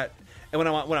know, chat, and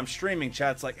when I'm streaming,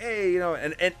 chat's like, "Hey, you know,"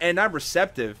 and I'm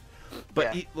receptive.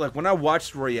 But like when I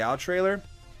watched Royale trailer,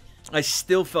 I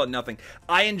still felt nothing.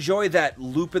 I enjoy that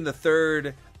Lupin the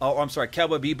Third. Oh, I'm sorry,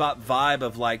 Cowboy Bebop vibe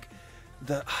of like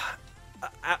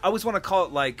I always want to call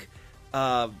it like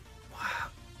the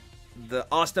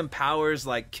Austin Powers,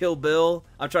 like Kill Bill.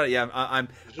 I'm trying to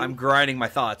I'm grinding my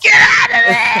thoughts. Get out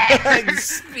of there!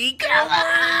 Speak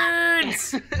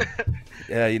words.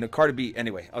 Yeah, you know, Cardi B.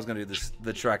 Anyway, I was gonna do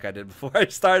the track I did before I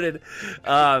started.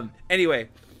 Anyway,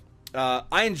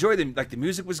 I enjoyed them. Like the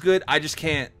music was good. I just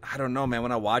can't. I don't know, man.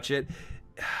 When I watch it.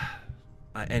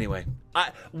 Anyway,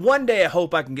 one day I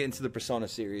hope I can get into the Persona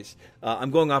series.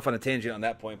 I'm going off on a tangent on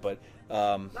that point, but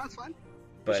that's fine.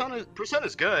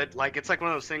 Persona's good. Like, it's like one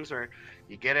of those things where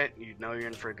you get it, you know you're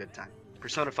in for a good time.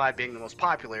 Persona 5 being the most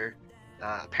popular,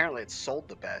 apparently it's sold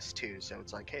the best too. So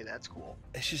it's like, hey, that's cool.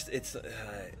 It's just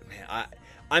man,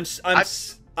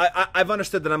 I've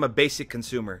understood that I'm a basic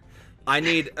consumer.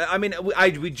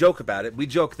 We joke about it. We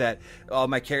joke that all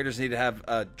my characters need to have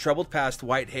a troubled past,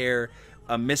 white hair,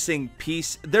 a missing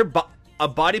piece. A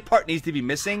body part needs to be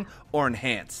missing or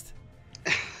enhanced.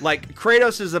 Like,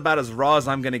 Kratos is about as raw as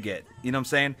I'm gonna get. You know what I'm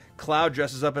saying? Cloud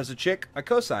dresses up as a chick. I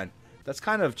co-sign. That's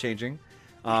kind of changing.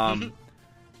 And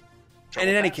in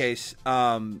any case,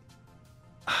 the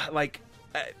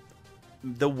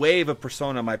wave of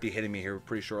Persona might be hitting me here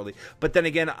pretty shortly. But then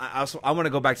again, I want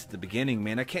to go back to the beginning,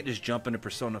 man. I can't just jump into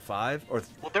Persona 5 or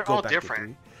well, they're all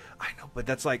different. I know, but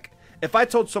that's like, if I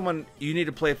told someone you need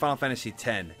to play Final Fantasy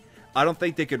X, I don't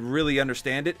think they could really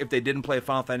understand it if they didn't play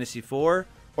Final Fantasy IV or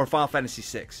Final Fantasy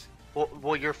VI.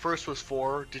 Well, your first was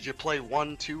 4. Did you play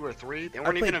 1, 2, or 3? They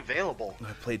weren't even available.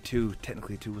 I played 2.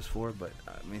 Technically, 2 was 4, but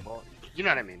I mean, well, you know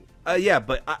what I mean. Yeah,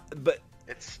 but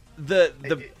it's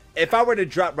if I were to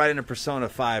drop right into Persona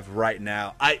 5 right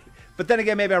now, But then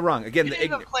again, maybe I'm wrong. Again, you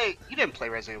didn't play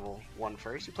Resident Evil 1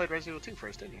 first. You played Resident Evil 2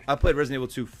 first, didn't you? I played Resident Evil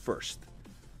 2 first.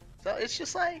 So it's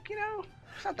just like, you know,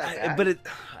 it's not that bad. But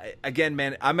again,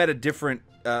 man, I'm at a different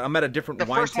wine taste. The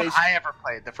first one I ever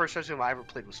played, the first Resident Evil I ever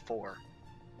played was 4.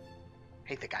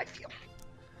 Hate the guy feel.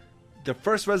 The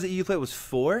first Resident Evil you played was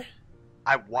 4?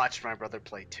 I watched my brother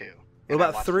play 2. What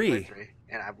about 3?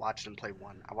 And I watched him play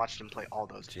 1. I watched him play all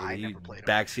those. Gee, I never played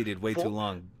them. Backseated way too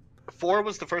long. 4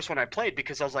 was the first one I played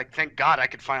because I was like, thank God I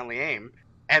could finally aim.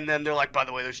 And then they're like, by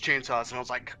the way, there's chainsaws. And I was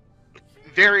like,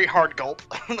 very hard gulp.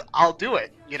 I'll do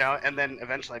it, you know? And then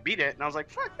eventually I beat it. And I was like,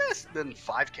 fuck this. Then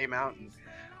 5 came out. And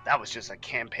that was just a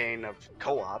campaign of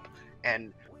co-op.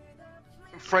 And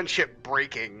friendship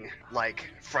breaking, like,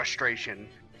 frustration.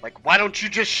 Like, why don't you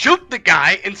just shoot the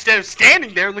guy instead of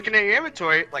standing there looking at your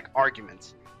inventory? Like,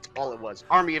 arguments. That's all it was.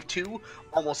 Army of 2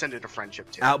 almost ended a friendship,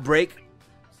 too. Outbreak?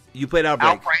 You played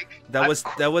Outbreak. That was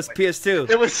PS2.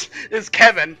 It was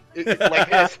Kevin.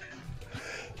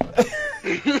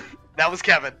 That was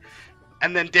Kevin.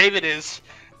 And then David is,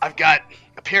 I've got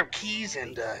a pair of keys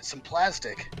and some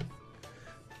plastic.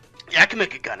 Yeah, I can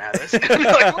make a gun out of this. Like,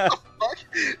 what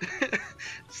the fuck?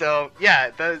 So, yeah,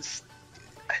 they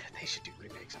should do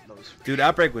remakes of those. Dude,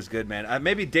 Outbreak was good, man.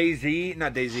 Maybe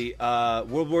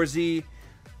World War Z.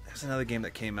 That's another game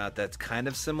that came out that's kind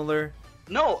of similar.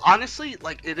 No, honestly,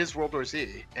 like, it is World War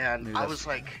Z, and maybe I was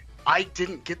like, I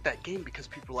didn't get that game because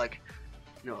people were like,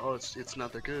 you know, oh, it's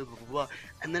not that good, blah, blah, blah.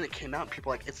 And then it came out, and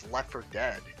people were like, it's Left 4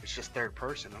 Dead. It's just third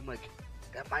person. I'm like,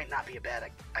 that might not be a bad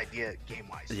idea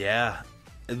game-wise. Yeah.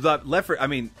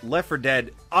 Left 4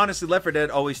 Dead. Honestly, Left 4 Dead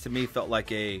always to me felt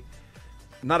like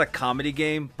not a comedy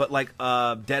game, but like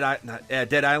Dead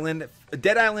Island.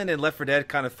 Dead Island and Left 4 Dead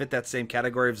kind of fit that same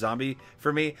category of zombie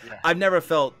for me. Yeah. I've never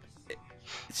felt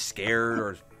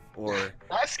scared or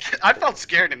I felt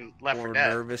scared in Left 4 Dead.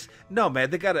 Nervous. No, man,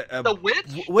 they got the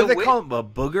witch. What do they call him? A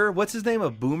booger? What's his name? A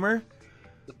boomer?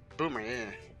 The boomer,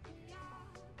 yeah.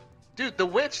 Dude, the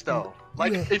witch though.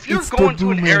 Like, yeah, if you're going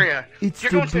to an area,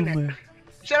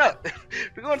 shut up.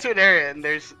 If you're going to an area and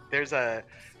there's a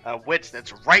witch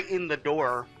that's right in the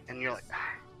door, and you're like,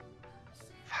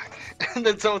 fuck. And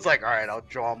then someone's like, all right, I'll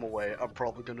draw him away. I'm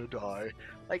probably gonna die.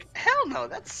 Like, hell no,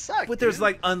 that sucks. But there's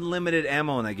like unlimited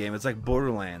ammo in that game. It's like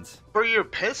Borderlands. For your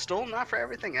pistol, not for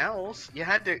everything else. You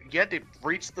had to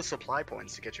reach the supply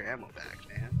points to get your ammo back,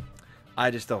 man. I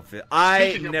just don't feel.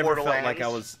 I never felt like I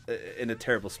was in a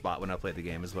terrible spot when I played the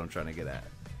game. Is what I'm trying to get at.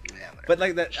 Yeah, but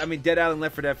like that, I mean, Dead Island,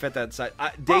 Left 4 Dead fit that side.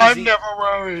 I'm never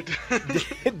worried.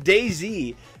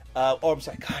 DayZ, I'm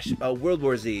sorry, gosh, World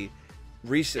War Z.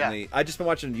 Recently, I just been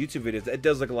watching YouTube videos. It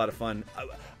does look a lot of fun.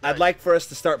 I'd like for us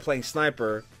to start playing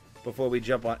Sniper before we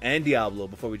jump on, and Diablo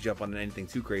before we jump on anything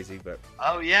too crazy. But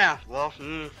oh yeah, well,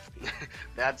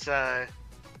 that's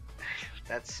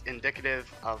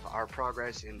indicative of our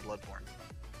progress in Bloodborne.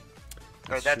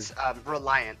 That's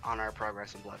reliant on our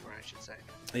progress in Bloodborne, I should say.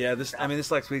 Yeah, this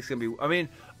next week's gonna be. I mean,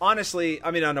 honestly,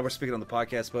 I know we're speaking on the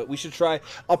podcast, but we should try.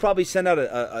 I'll probably send out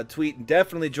a tweet and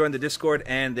definitely join the Discord.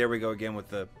 And there we go again with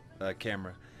the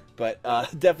camera, but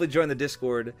definitely join the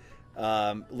Discord.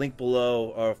 Link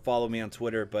below, or follow me on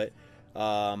Twitter. But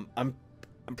I'm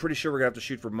pretty sure we're gonna have to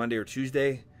shoot for Monday or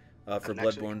Tuesday for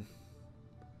Bloodborne. Week.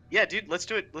 Yeah, dude, let's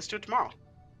do it. Let's do it tomorrow.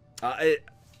 I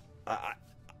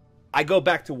go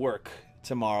back to work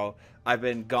tomorrow. I've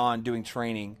been gone doing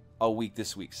training a week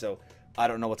this week, so I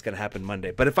don't know what's going to happen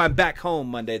Monday. But if I'm back home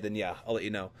Monday, then yeah, I'll let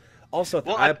you know. Also,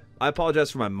 well, I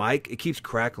apologize for my mic. It keeps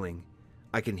crackling.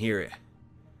 I can hear it.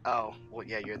 Oh, well,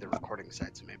 yeah, you're the recording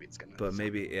side, so maybe it's going to... But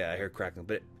maybe, yeah, I hear crackling.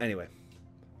 But anyway.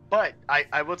 But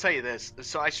I will tell you this.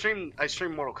 So I streamed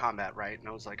Mortal Kombat, right? And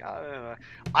I was like,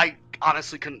 I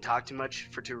honestly couldn't talk too much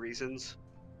for two reasons.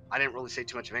 I didn't really say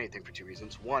too much of anything for two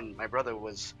reasons. One, my brother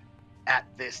was at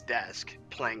this desk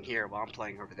playing here while I'm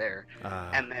playing over there.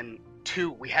 And then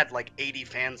two, we had like 80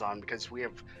 fans on because we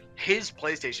have his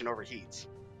PlayStation overheats.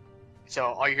 So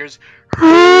all you hear is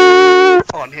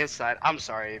on his side. I'm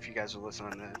sorry if you guys are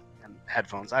listening to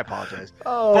headphones. I apologize.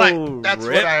 But that's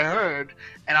what I heard.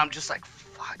 And I'm just like,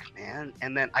 fuck, man.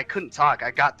 And then I couldn't talk.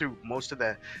 I got through most of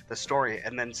the story,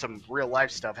 and then some real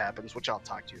life stuff happens, which I'll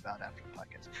talk to you about after the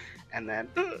podcast. And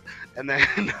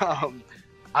then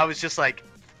I was just like,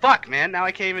 fuck, man. Now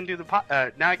I can't even do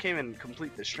now I can't even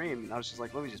complete the stream. And I was just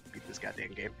like, let me just beat this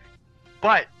goddamn game.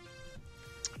 But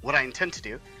what I intend to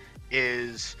do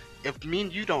is, if me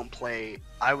and you don't play,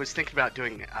 I was thinking about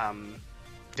doing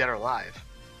Dead or Alive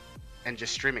and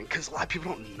just streaming, because a lot of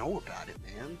people don't know about it,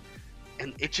 man.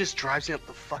 And it just drives me up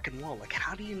the fucking wall. Like,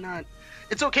 how do you not...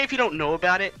 It's okay if you don't know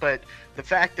about it, but the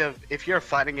fact of, if you're a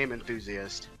fighting game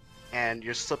enthusiast and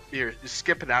you're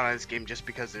skipping out on this game just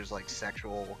because there's, like,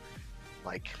 sexual...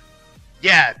 Like,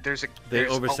 yeah, they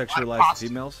over-sexualize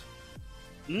females?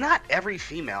 Not every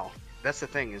female. That's the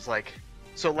thing, is, like...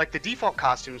 So, like, the default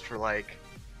costumes for, like...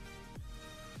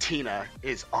 Tina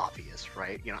is obvious,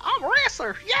 right? You know, I'm a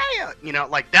wrestler, yeah! You know,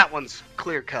 like, that one's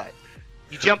clear cut.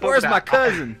 You jump over. Where's my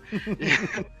cousin?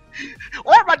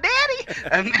 Or my daddy?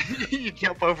 And then you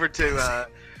jump over to,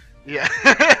 you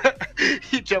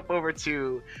jump over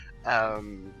to,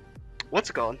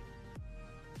 what's it called?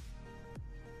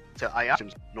 To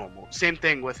Aya's normal. Same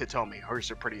thing with Hitomi. Hers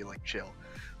are pretty, like, chill.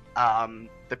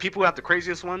 The people who have the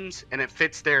craziest ones, and it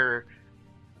fits their,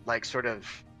 like, sort of,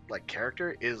 like,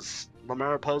 character, is La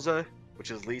Mariposa, which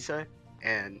is Lisa.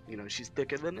 And, you know, she's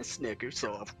thicker than a Snicker,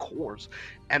 so of course.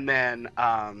 And then,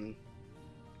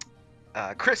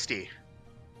 Christy,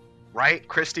 right?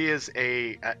 Christy is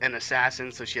an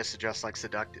assassin, so she has to dress like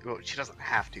seductive. Well, she doesn't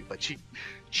have to, but she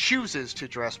chooses to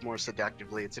dress more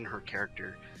seductively. It's in her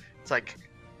character. It's like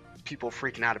people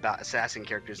freaking out about assassin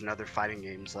characters in other fighting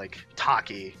games. Like,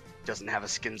 Taki doesn't have a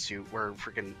skin suit where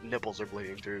freaking nipples are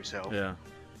bleeding through, so... Yeah.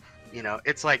 You know,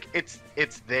 it's like, it's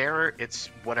there, it's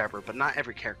whatever, but not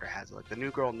every character has it. Like, the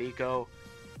new girl, Nico,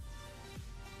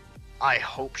 I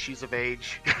hope she's of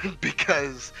age,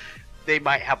 because they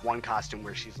might have one costume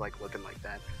where she's, like, looking like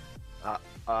that.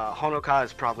 Honoka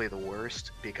is probably the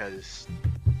worst, because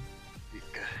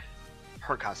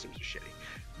her costumes are shitty.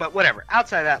 But whatever,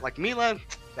 outside of that, like, Mila,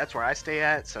 that's where I stay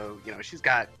at, so, you know, she's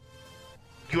got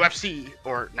UFC,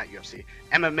 or not UFC,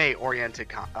 MMA-oriented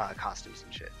costumes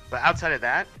and shit. But outside of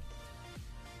that,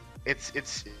 it's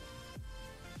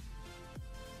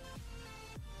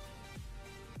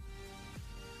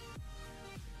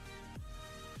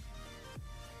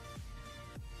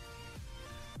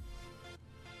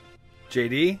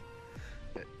JD?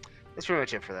 that's pretty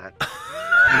much it for that.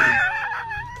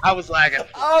 I was lagging.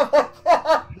 Oh,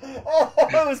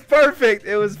 it was perfect.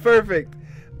 It was perfect.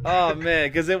 Oh, man,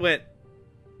 because it went...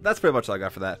 That's pretty much all I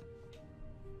got for that.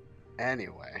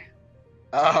 Anyway,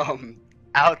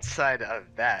 outside of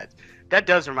that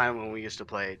does remind me when we used to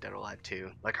play Dead or Alive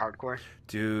 2, like hardcore.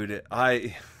 Dude,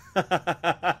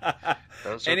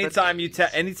 Those are anytime you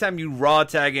raw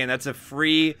tag in, that's a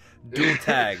free dual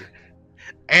tag.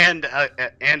 and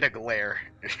a glare.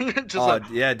 Just like,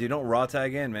 yeah, dude, don't raw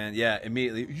tag in, man. Yeah,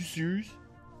 immediately. Are you serious?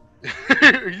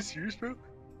 Are you serious, bro?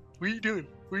 What are you doing?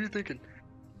 What are you thinking?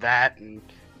 That, and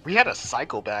we had a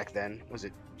cycle back then. Was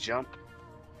it jump,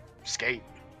 skate,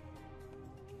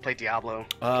 play Diablo,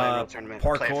 play a real tournament,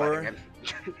 play a fighting parkour, game.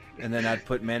 and then I'd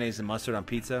put mayonnaise and mustard on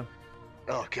pizza.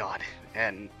 Oh god,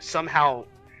 and somehow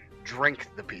drink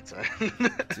the pizza.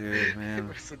 Dude,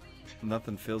 man,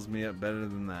 nothing fills me up better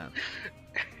than that.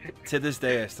 To this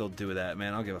day, I still do that,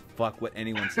 man. I don't give a fuck what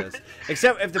anyone says,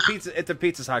 except if the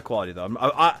pizza's high quality though.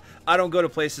 I don't go to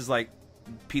places like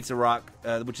Pizza Rock,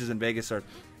 which is in Vegas, or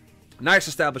nice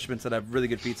establishments that have really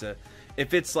good pizza.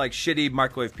 If it's like shitty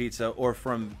microwave pizza or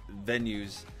from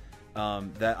venues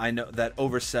that I know that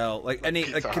oversell, like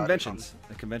conventions.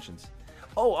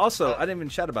 Oh, also, I didn't even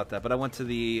chat about that, but I went to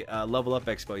the Level Up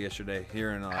Expo yesterday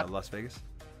here in Las Vegas.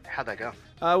 How'd that go?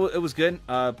 It was good.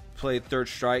 Played Third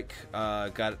Strike.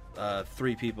 Got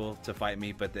 3 people to fight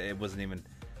me, but it wasn't even...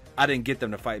 I didn't get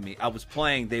them to fight me. I was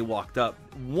playing. They walked up.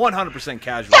 100%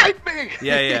 casual. Fight me!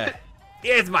 Yeah.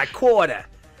 Here's my quarter.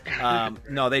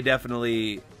 No, they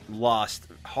definitely lost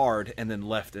hard and then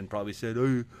left and probably said,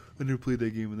 "Oh, I never played that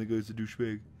game," and the guy's a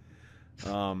douchebag.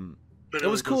 It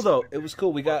was cool though. It was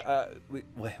cool. We got wait,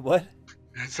 what?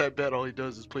 I bet all he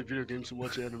does is play video games and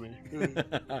watch anime.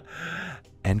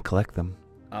 And collect them.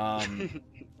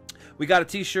 We got a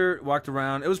t-shirt, walked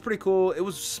around. It was pretty cool. It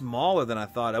was smaller than I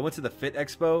thought. I went to the Fit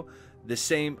Expo, the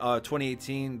same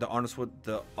 2018, the Arnold,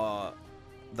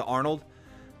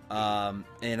 and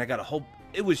I got a whole...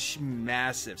 It was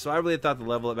massive. So I really thought the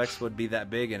Level Up Expo would be that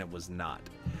big, and it was not.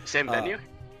 Same venue?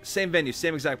 Same venue,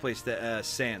 same exact place. The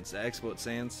Sands, the Expo at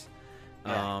Sands.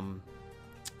 Yeah.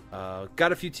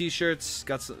 Got a few t-shirts,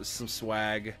 got some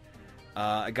swag.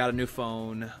 I got a new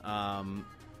phone.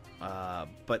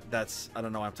 But that's... I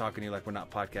don't know why I'm talking to you like we're not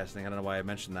podcasting. I don't know why I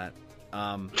mentioned that.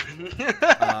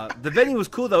 The venue was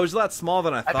cool though. It was a lot smaller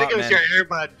than I thought. I think it was man.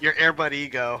 your earbud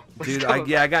ego. Dude,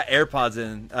 I got AirPods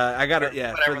in. I got it.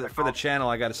 For the channel,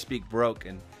 I got to speak broke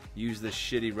and use this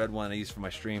shitty red one I use for my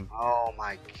stream. Oh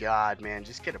my god, man!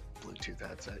 Just get a Bluetooth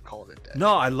headset. Call it a day.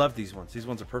 No, I love these ones. These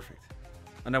ones are perfect.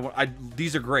 And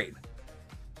these are great.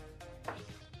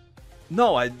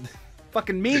 No, I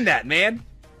fucking mean that, man.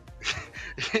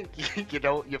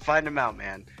 You find them out,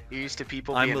 man. You're used to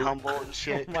people being humble and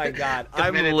shit. Oh my god,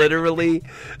 I'm literally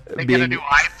they get a new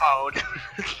iPhone.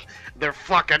 They're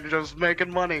fucking just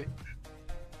making money.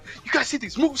 You guys see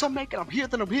these moves I'm making? I'm here,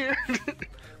 then I'm here.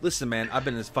 Listen, man, I've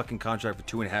been in this fucking contract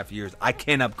for 2.5 years. I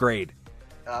can't upgrade.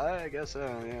 I guess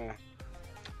so, yeah.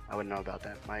 I wouldn't know about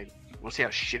that. Want to see how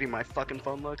shitty my fucking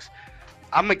phone looks?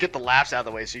 I'm gonna get the laughs out of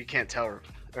the way so you can't tell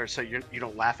or so you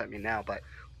don't laugh at me now, but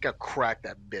look how cracked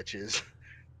that bitch is.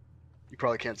 You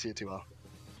probably can't see it too well.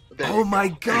 Oh my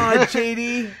god,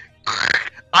 JD!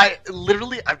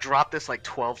 I've dropped this like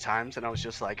 12 times, and I was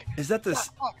just like, "Is that this?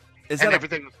 Fuck. Is and that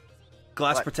everything?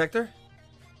 Glass protector?"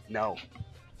 No,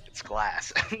 it's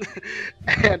glass.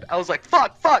 And I was like,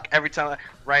 "Fuck!" Every time,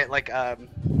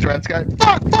 Dread's guy,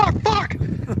 fuck!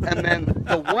 And then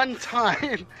the one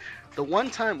time,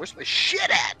 where's my shit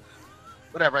at?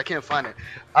 Whatever, I can't find it.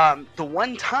 The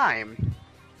one time.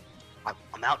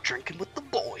 I'm out drinking with the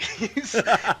boys.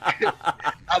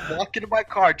 I'm walking to my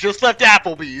car, just left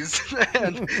Applebee's,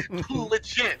 and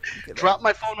legit dropped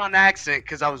my phone on accident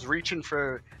because I was reaching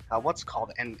for what's it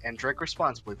called, and drink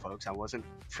responsibly, folks. I wasn't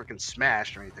freaking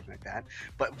smashed or anything like that.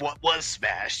 But what was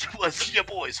smashed was your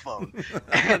boy's phone,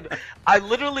 and I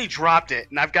literally dropped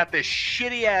it, and I've got this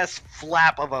shitty ass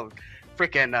flap of a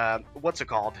freaking what's it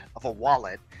called, of a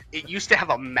wallet. It used to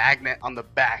have a magnet on the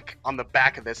back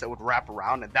of this that would wrap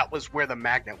around, and that was where the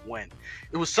magnet went.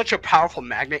 It was such a powerful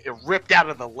magnet, it ripped out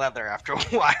of the leather after a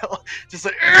while. Just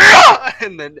like,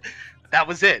 and then that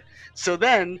was it. So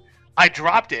then I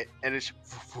dropped it, and it's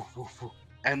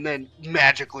and then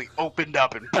magically opened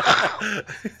up and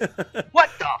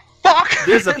what the fuck?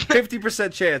 There's a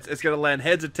 50% chance it's gonna land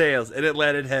heads or tails, and it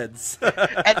landed heads.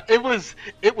 And it was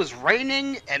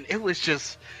raining, and it was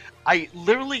just I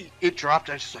literally, it dropped.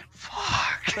 I was just like,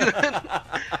 fuck.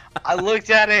 I looked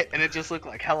at it, and it just looked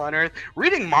like hell on earth.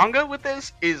 Reading manga with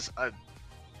this is a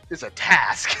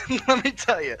task. Let me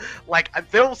tell you. Like,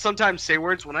 they'll sometimes say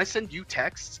words when I send you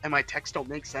texts, and my texts don't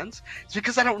make sense. It's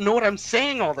because I don't know what I'm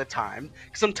saying all the time,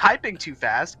 because I'm typing too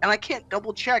fast, and I can't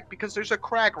double check because there's a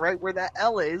crack right where that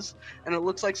L is, and it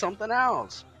looks like something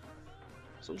else.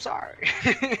 So I'm sorry.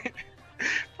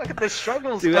 Look at the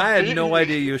struggles. Dude, I had no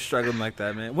idea you were struggling like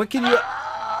that, man. When can you?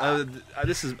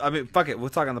 Fuck it. We'll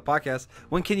talk on the podcast.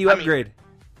 When can you upgrade?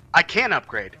 I can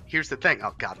upgrade. Here's the thing.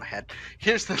 Oh God, my head.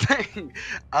 Here's the thing.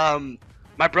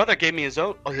 My brother gave me his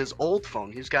old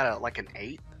phone. He's got like an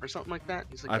 8 or something like that.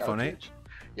 He's like, iPhone 8.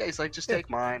 Yeah, he's like, just take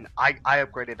mine. I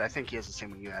upgraded. I think he has the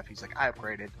same one you have. He's like, I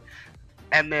upgraded.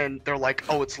 And then they're like,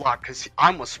 oh, it's locked because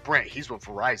I'm with Sprint. He's with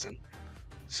Verizon.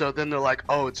 So then they're like,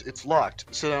 oh, it's locked.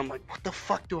 So then I'm like, what the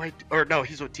fuck do I do? Or no,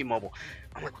 he's with T-Mobile.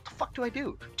 I'm like, what the fuck do I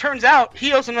do? Turns out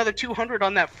he owes another $200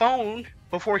 on that phone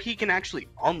before he can actually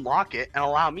unlock it and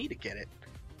allow me to get it.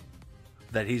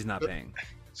 That he's not paying.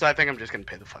 So I think I'm just gonna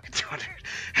pay the fucking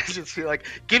 $200. Just feel like,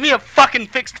 give me a fucking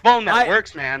fixed phone that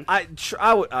works, man.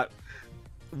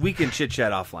 We can chit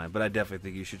chat offline, but I definitely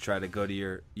think you should try to go to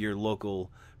your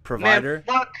local provider.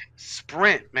 Man, fuck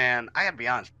Sprint, man. I gotta be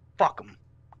honest. Fuck them.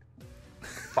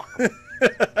 Fuck them.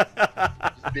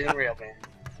 Just being real, man.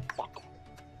 Fuck them.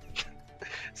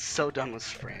 So done with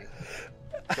Sprint.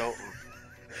 So.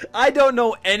 I don't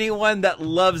know anyone that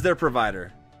loves their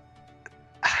provider.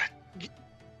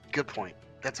 Good point.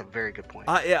 That's a very good point.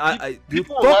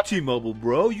 Fuck T-Mobile,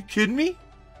 bro. You kidding me?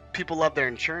 People love their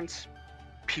insurance.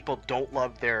 People don't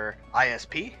love their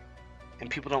ISP,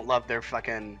 and people don't love their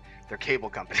cable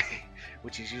company,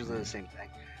 which is usually the same thing,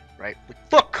 right? Like,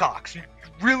 fuck Cox. You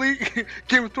really?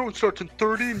 Game of Thrones starts in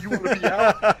 30, and you want to be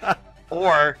out?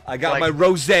 Or I got my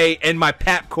rosé and my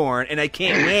popcorn, and I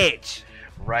can't wait.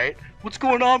 Right? What's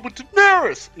going on with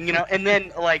Daenerys? You know, and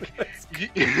then like you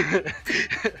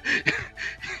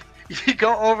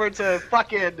go over to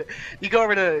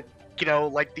you know,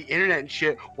 like the internet and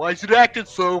shit. Why is it acting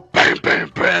so bam bam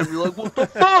bam? You're like, what the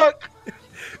fuck?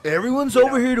 Everyone's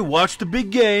over here to watch the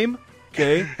big game.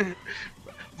 Okay.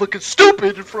 Looking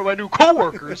stupid in front of my new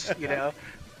coworkers, you know.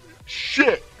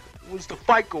 Shit. What's the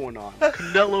fight going on?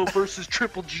 Canelo versus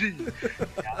Triple G.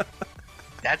 Yeah.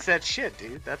 That's that shit,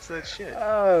 dude. That's that shit.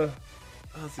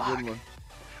 That's a good one.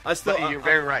 You're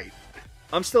very right.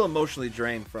 I'm still emotionally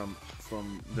drained from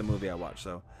the movie I watched.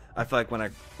 So I feel like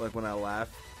when I laugh,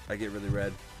 I get really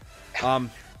red. How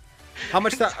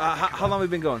much time? How long have we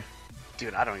been going?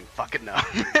 Dude, I don't even fucking know.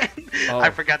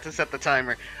 I forgot to set the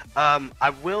timer.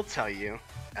 I will tell you.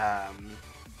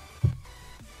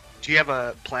 Do you have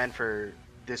a plan for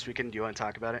this weekend? Do you want to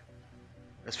talk about it?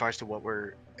 As far as to what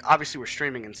we're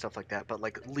streaming and stuff like that, but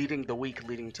like leading to the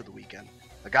weekend.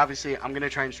 Like obviously, I'm gonna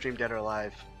try and stream Dead or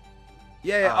Alive.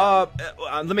 Yeah.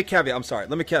 Let me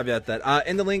caveat that.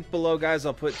 In the link below, guys,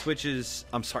 I'll put Twitch's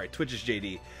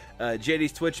JD.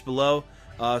 JD's Twitch below.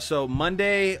 So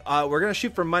Monday, we're gonna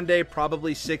shoot for Monday,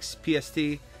 probably 6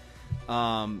 PST.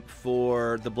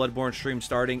 For the Bloodborne stream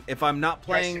starting. If I'm not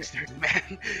playing, 6:30,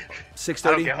 man. 6:30.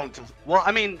 I don't get home till. Well,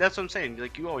 I mean, that's what I'm saying.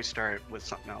 Like you always start with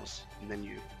something else, and then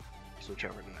you switch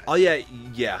over to that. Oh yeah.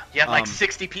 You had like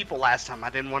 60 people last time. I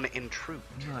didn't want to intrude.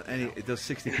 Those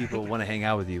 60 people want to hang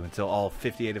out with you until all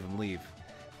 58 of them leave.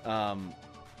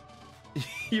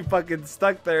 You fucking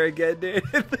stuck there again, dude.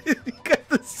 You got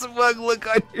the smug look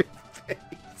on your face.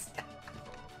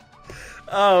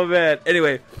 Oh man.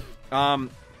 Anyway,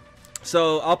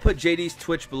 so I'll put JD's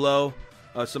Twitch below.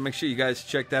 So make sure you guys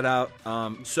check that out.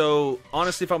 So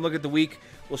honestly, if I'm looking at the week,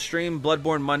 we'll stream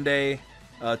Bloodborne Monday.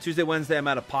 Tuesday, Wednesday, I'm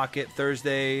out of pocket.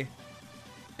 Thursday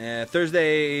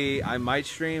I might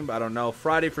stream, but I don't know.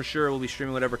 Friday for sure, we'll be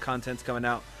streaming whatever content's coming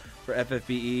out for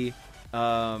FFBE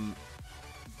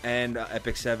and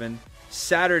Epic 7.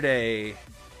 Saturday,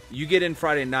 you get in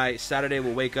Friday night. Saturday,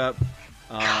 we'll wake up.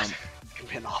 God, it's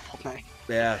gonna be an awful night.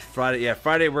 Yeah, Friday. Yeah,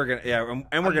 Friday. We're gonna. Yeah,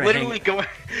 and we're gonna. Literally going.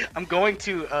 I'm going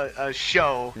to a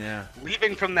show. Yeah.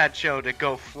 Leaving from that show to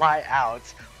go fly out,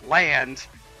 land.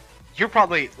 You're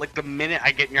probably like the minute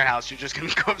I get in your house, you're just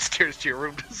gonna go upstairs to your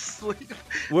room to sleep.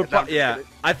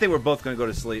 I think we're both gonna go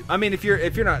to sleep. I mean, if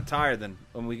you're not tired, then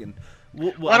we can.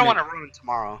 Well, I don't want to ruin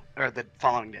tomorrow or the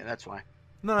following day. That's why.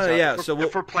 So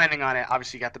if we're planning on it,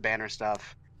 obviously you got the banner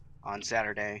stuff on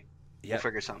Saturday. We'll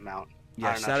figure something out.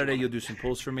 Yeah, Saturday you'll do some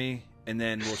pulls for me, and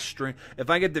then we'll stream. If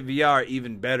I get the VR,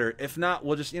 even better. If not,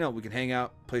 we'll just we can hang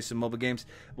out, play some mobile games.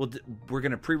 We're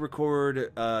gonna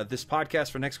pre-record this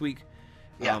podcast for next week,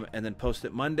 and then post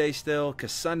it Monday still,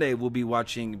 because Sunday we'll be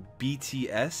watching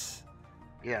BTS.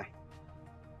 Yeah.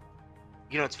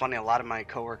 You know, it's funny. A lot of my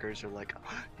coworkers are like,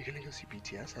 oh, "You're gonna go see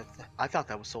BTS? I thought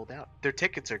that was sold out. Their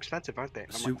tickets are expensive, aren't they?"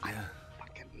 And I'm like, yeah. I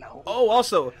fucking know. Oh,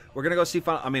 also, we're gonna go see.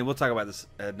 I mean, we'll talk about this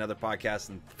at another podcast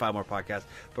and 5 more podcasts.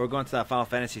 But we're going to that Final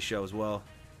Fantasy show as well.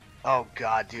 Oh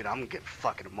God, dude, I'm gonna get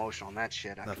fucking emotional on that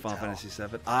shit. That Final Fantasy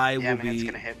 7. It's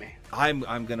gonna hit me.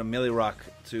 I'm gonna Millie Rock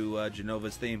to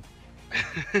Genova's theme.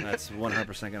 That's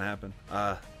 100% gonna happen.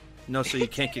 No, so you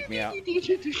can't kick me out.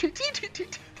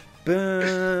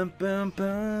 Bum, bum,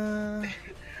 bum.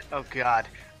 Oh God.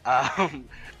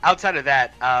 Outside of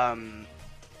that,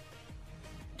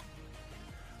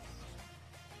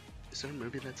 is there a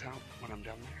movie that's out when I'm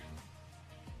down there?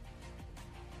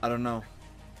 I don't know.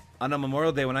 On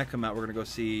Memorial Day when I come out, we're gonna go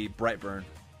see Brightburn.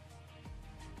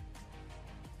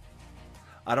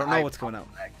 I don't know what's coming out,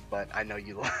 but I know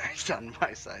you liked on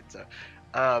my side. So,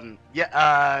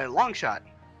 Long Shot,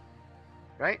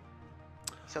 right?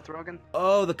 Seth Rogen.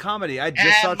 Oh, the comedy. I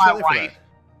just saw a trailer for that.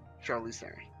 Charlize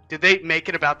Theron. Did they make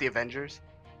it about the Avengers?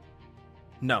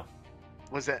 No.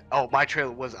 Was it? Oh, my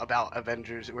trailer was about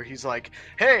Avengers, where he's like,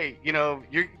 "Hey, you know,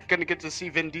 you're gonna get to see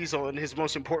Vin Diesel in his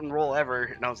most important role ever,"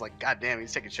 and I was like, "God damn,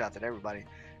 he's taking shots at everybody."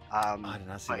 I did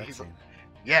not see that scene. Like,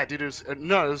 yeah, dude, it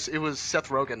was Seth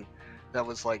Rogen. That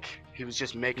was like, he was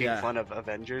just making fun of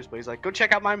Avengers, but he's like, "Go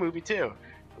check out my movie too."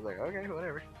 I was like, "Okay,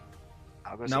 whatever."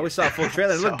 Now we saw a full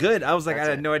trailer. It looked good. I was like, I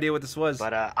had no idea what this was.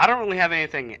 But I don't really have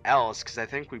anything else because I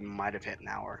think we might have hit an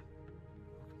hour.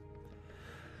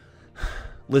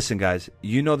 Listen, guys,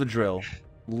 you know the drill.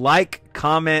 Like,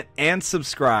 comment, and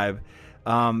subscribe.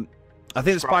 I think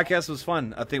this podcast was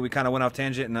fun. I think we kind of went off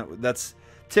tangent, and that's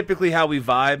typically how we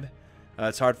vibe.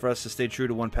 It's hard for us to stay true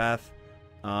to one path.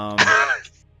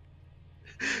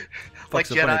 Like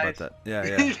so Jedi. Funny about that. Yeah.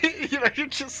 You know, you're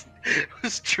just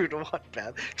was true to one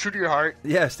path, true to your heart.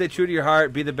 Yeah, stay true to your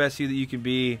heart. Be the best you that you can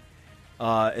be.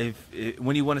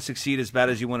 When you want to succeed as bad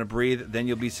as you want to breathe, then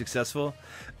you'll be successful.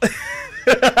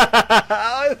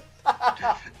 God.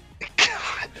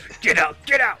 Get out.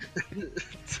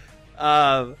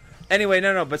 Anyway,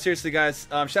 no. But seriously, guys,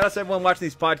 shout out to everyone watching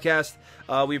these podcasts.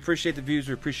 We appreciate the views.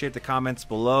 We appreciate the comments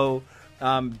below.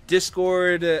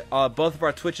 Discord, both of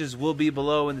our Twitches will be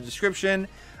below in the description.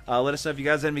 Let us know if you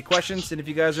guys have any questions and if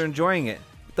you guys are enjoying it.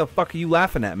 What the fuck are you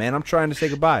laughing at, man? I'm trying to say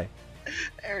goodbye.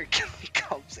 Eric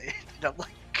comes in and I'm like,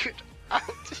 "Good out."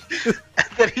 And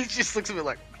then he just looks at me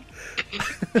like,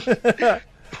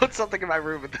 put something in my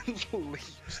room and then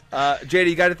leaves. JD,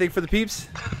 you got anything for the peeps?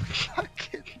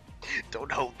 Fucking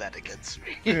don't hold that against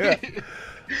me. Yeah.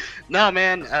 No,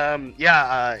 man.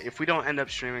 If we don't end up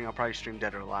streaming, I'll probably stream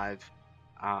Dead or Alive.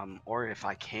 Or if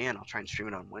I can, I'll try and stream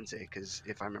it on Wednesday. Because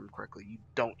if I remember correctly, you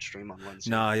don't stream on Wednesday.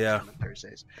 No, yeah. On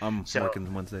Thursdays. I'm working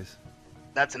on Wednesdays.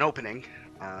 That's an opening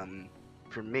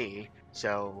for me.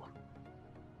 So,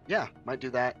 yeah, might do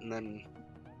that and then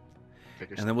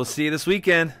we'll see you this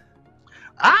weekend.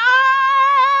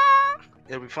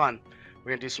 It'll be fun.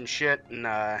 We're gonna do some shit, and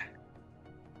I'll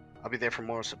be there for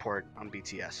moral support on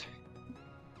BTS.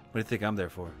 What do you think I'm there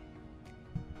for?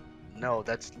 No,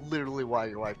 that's literally why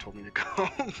your wife told me to go.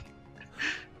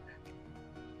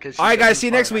 All right, guys. See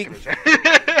you next week.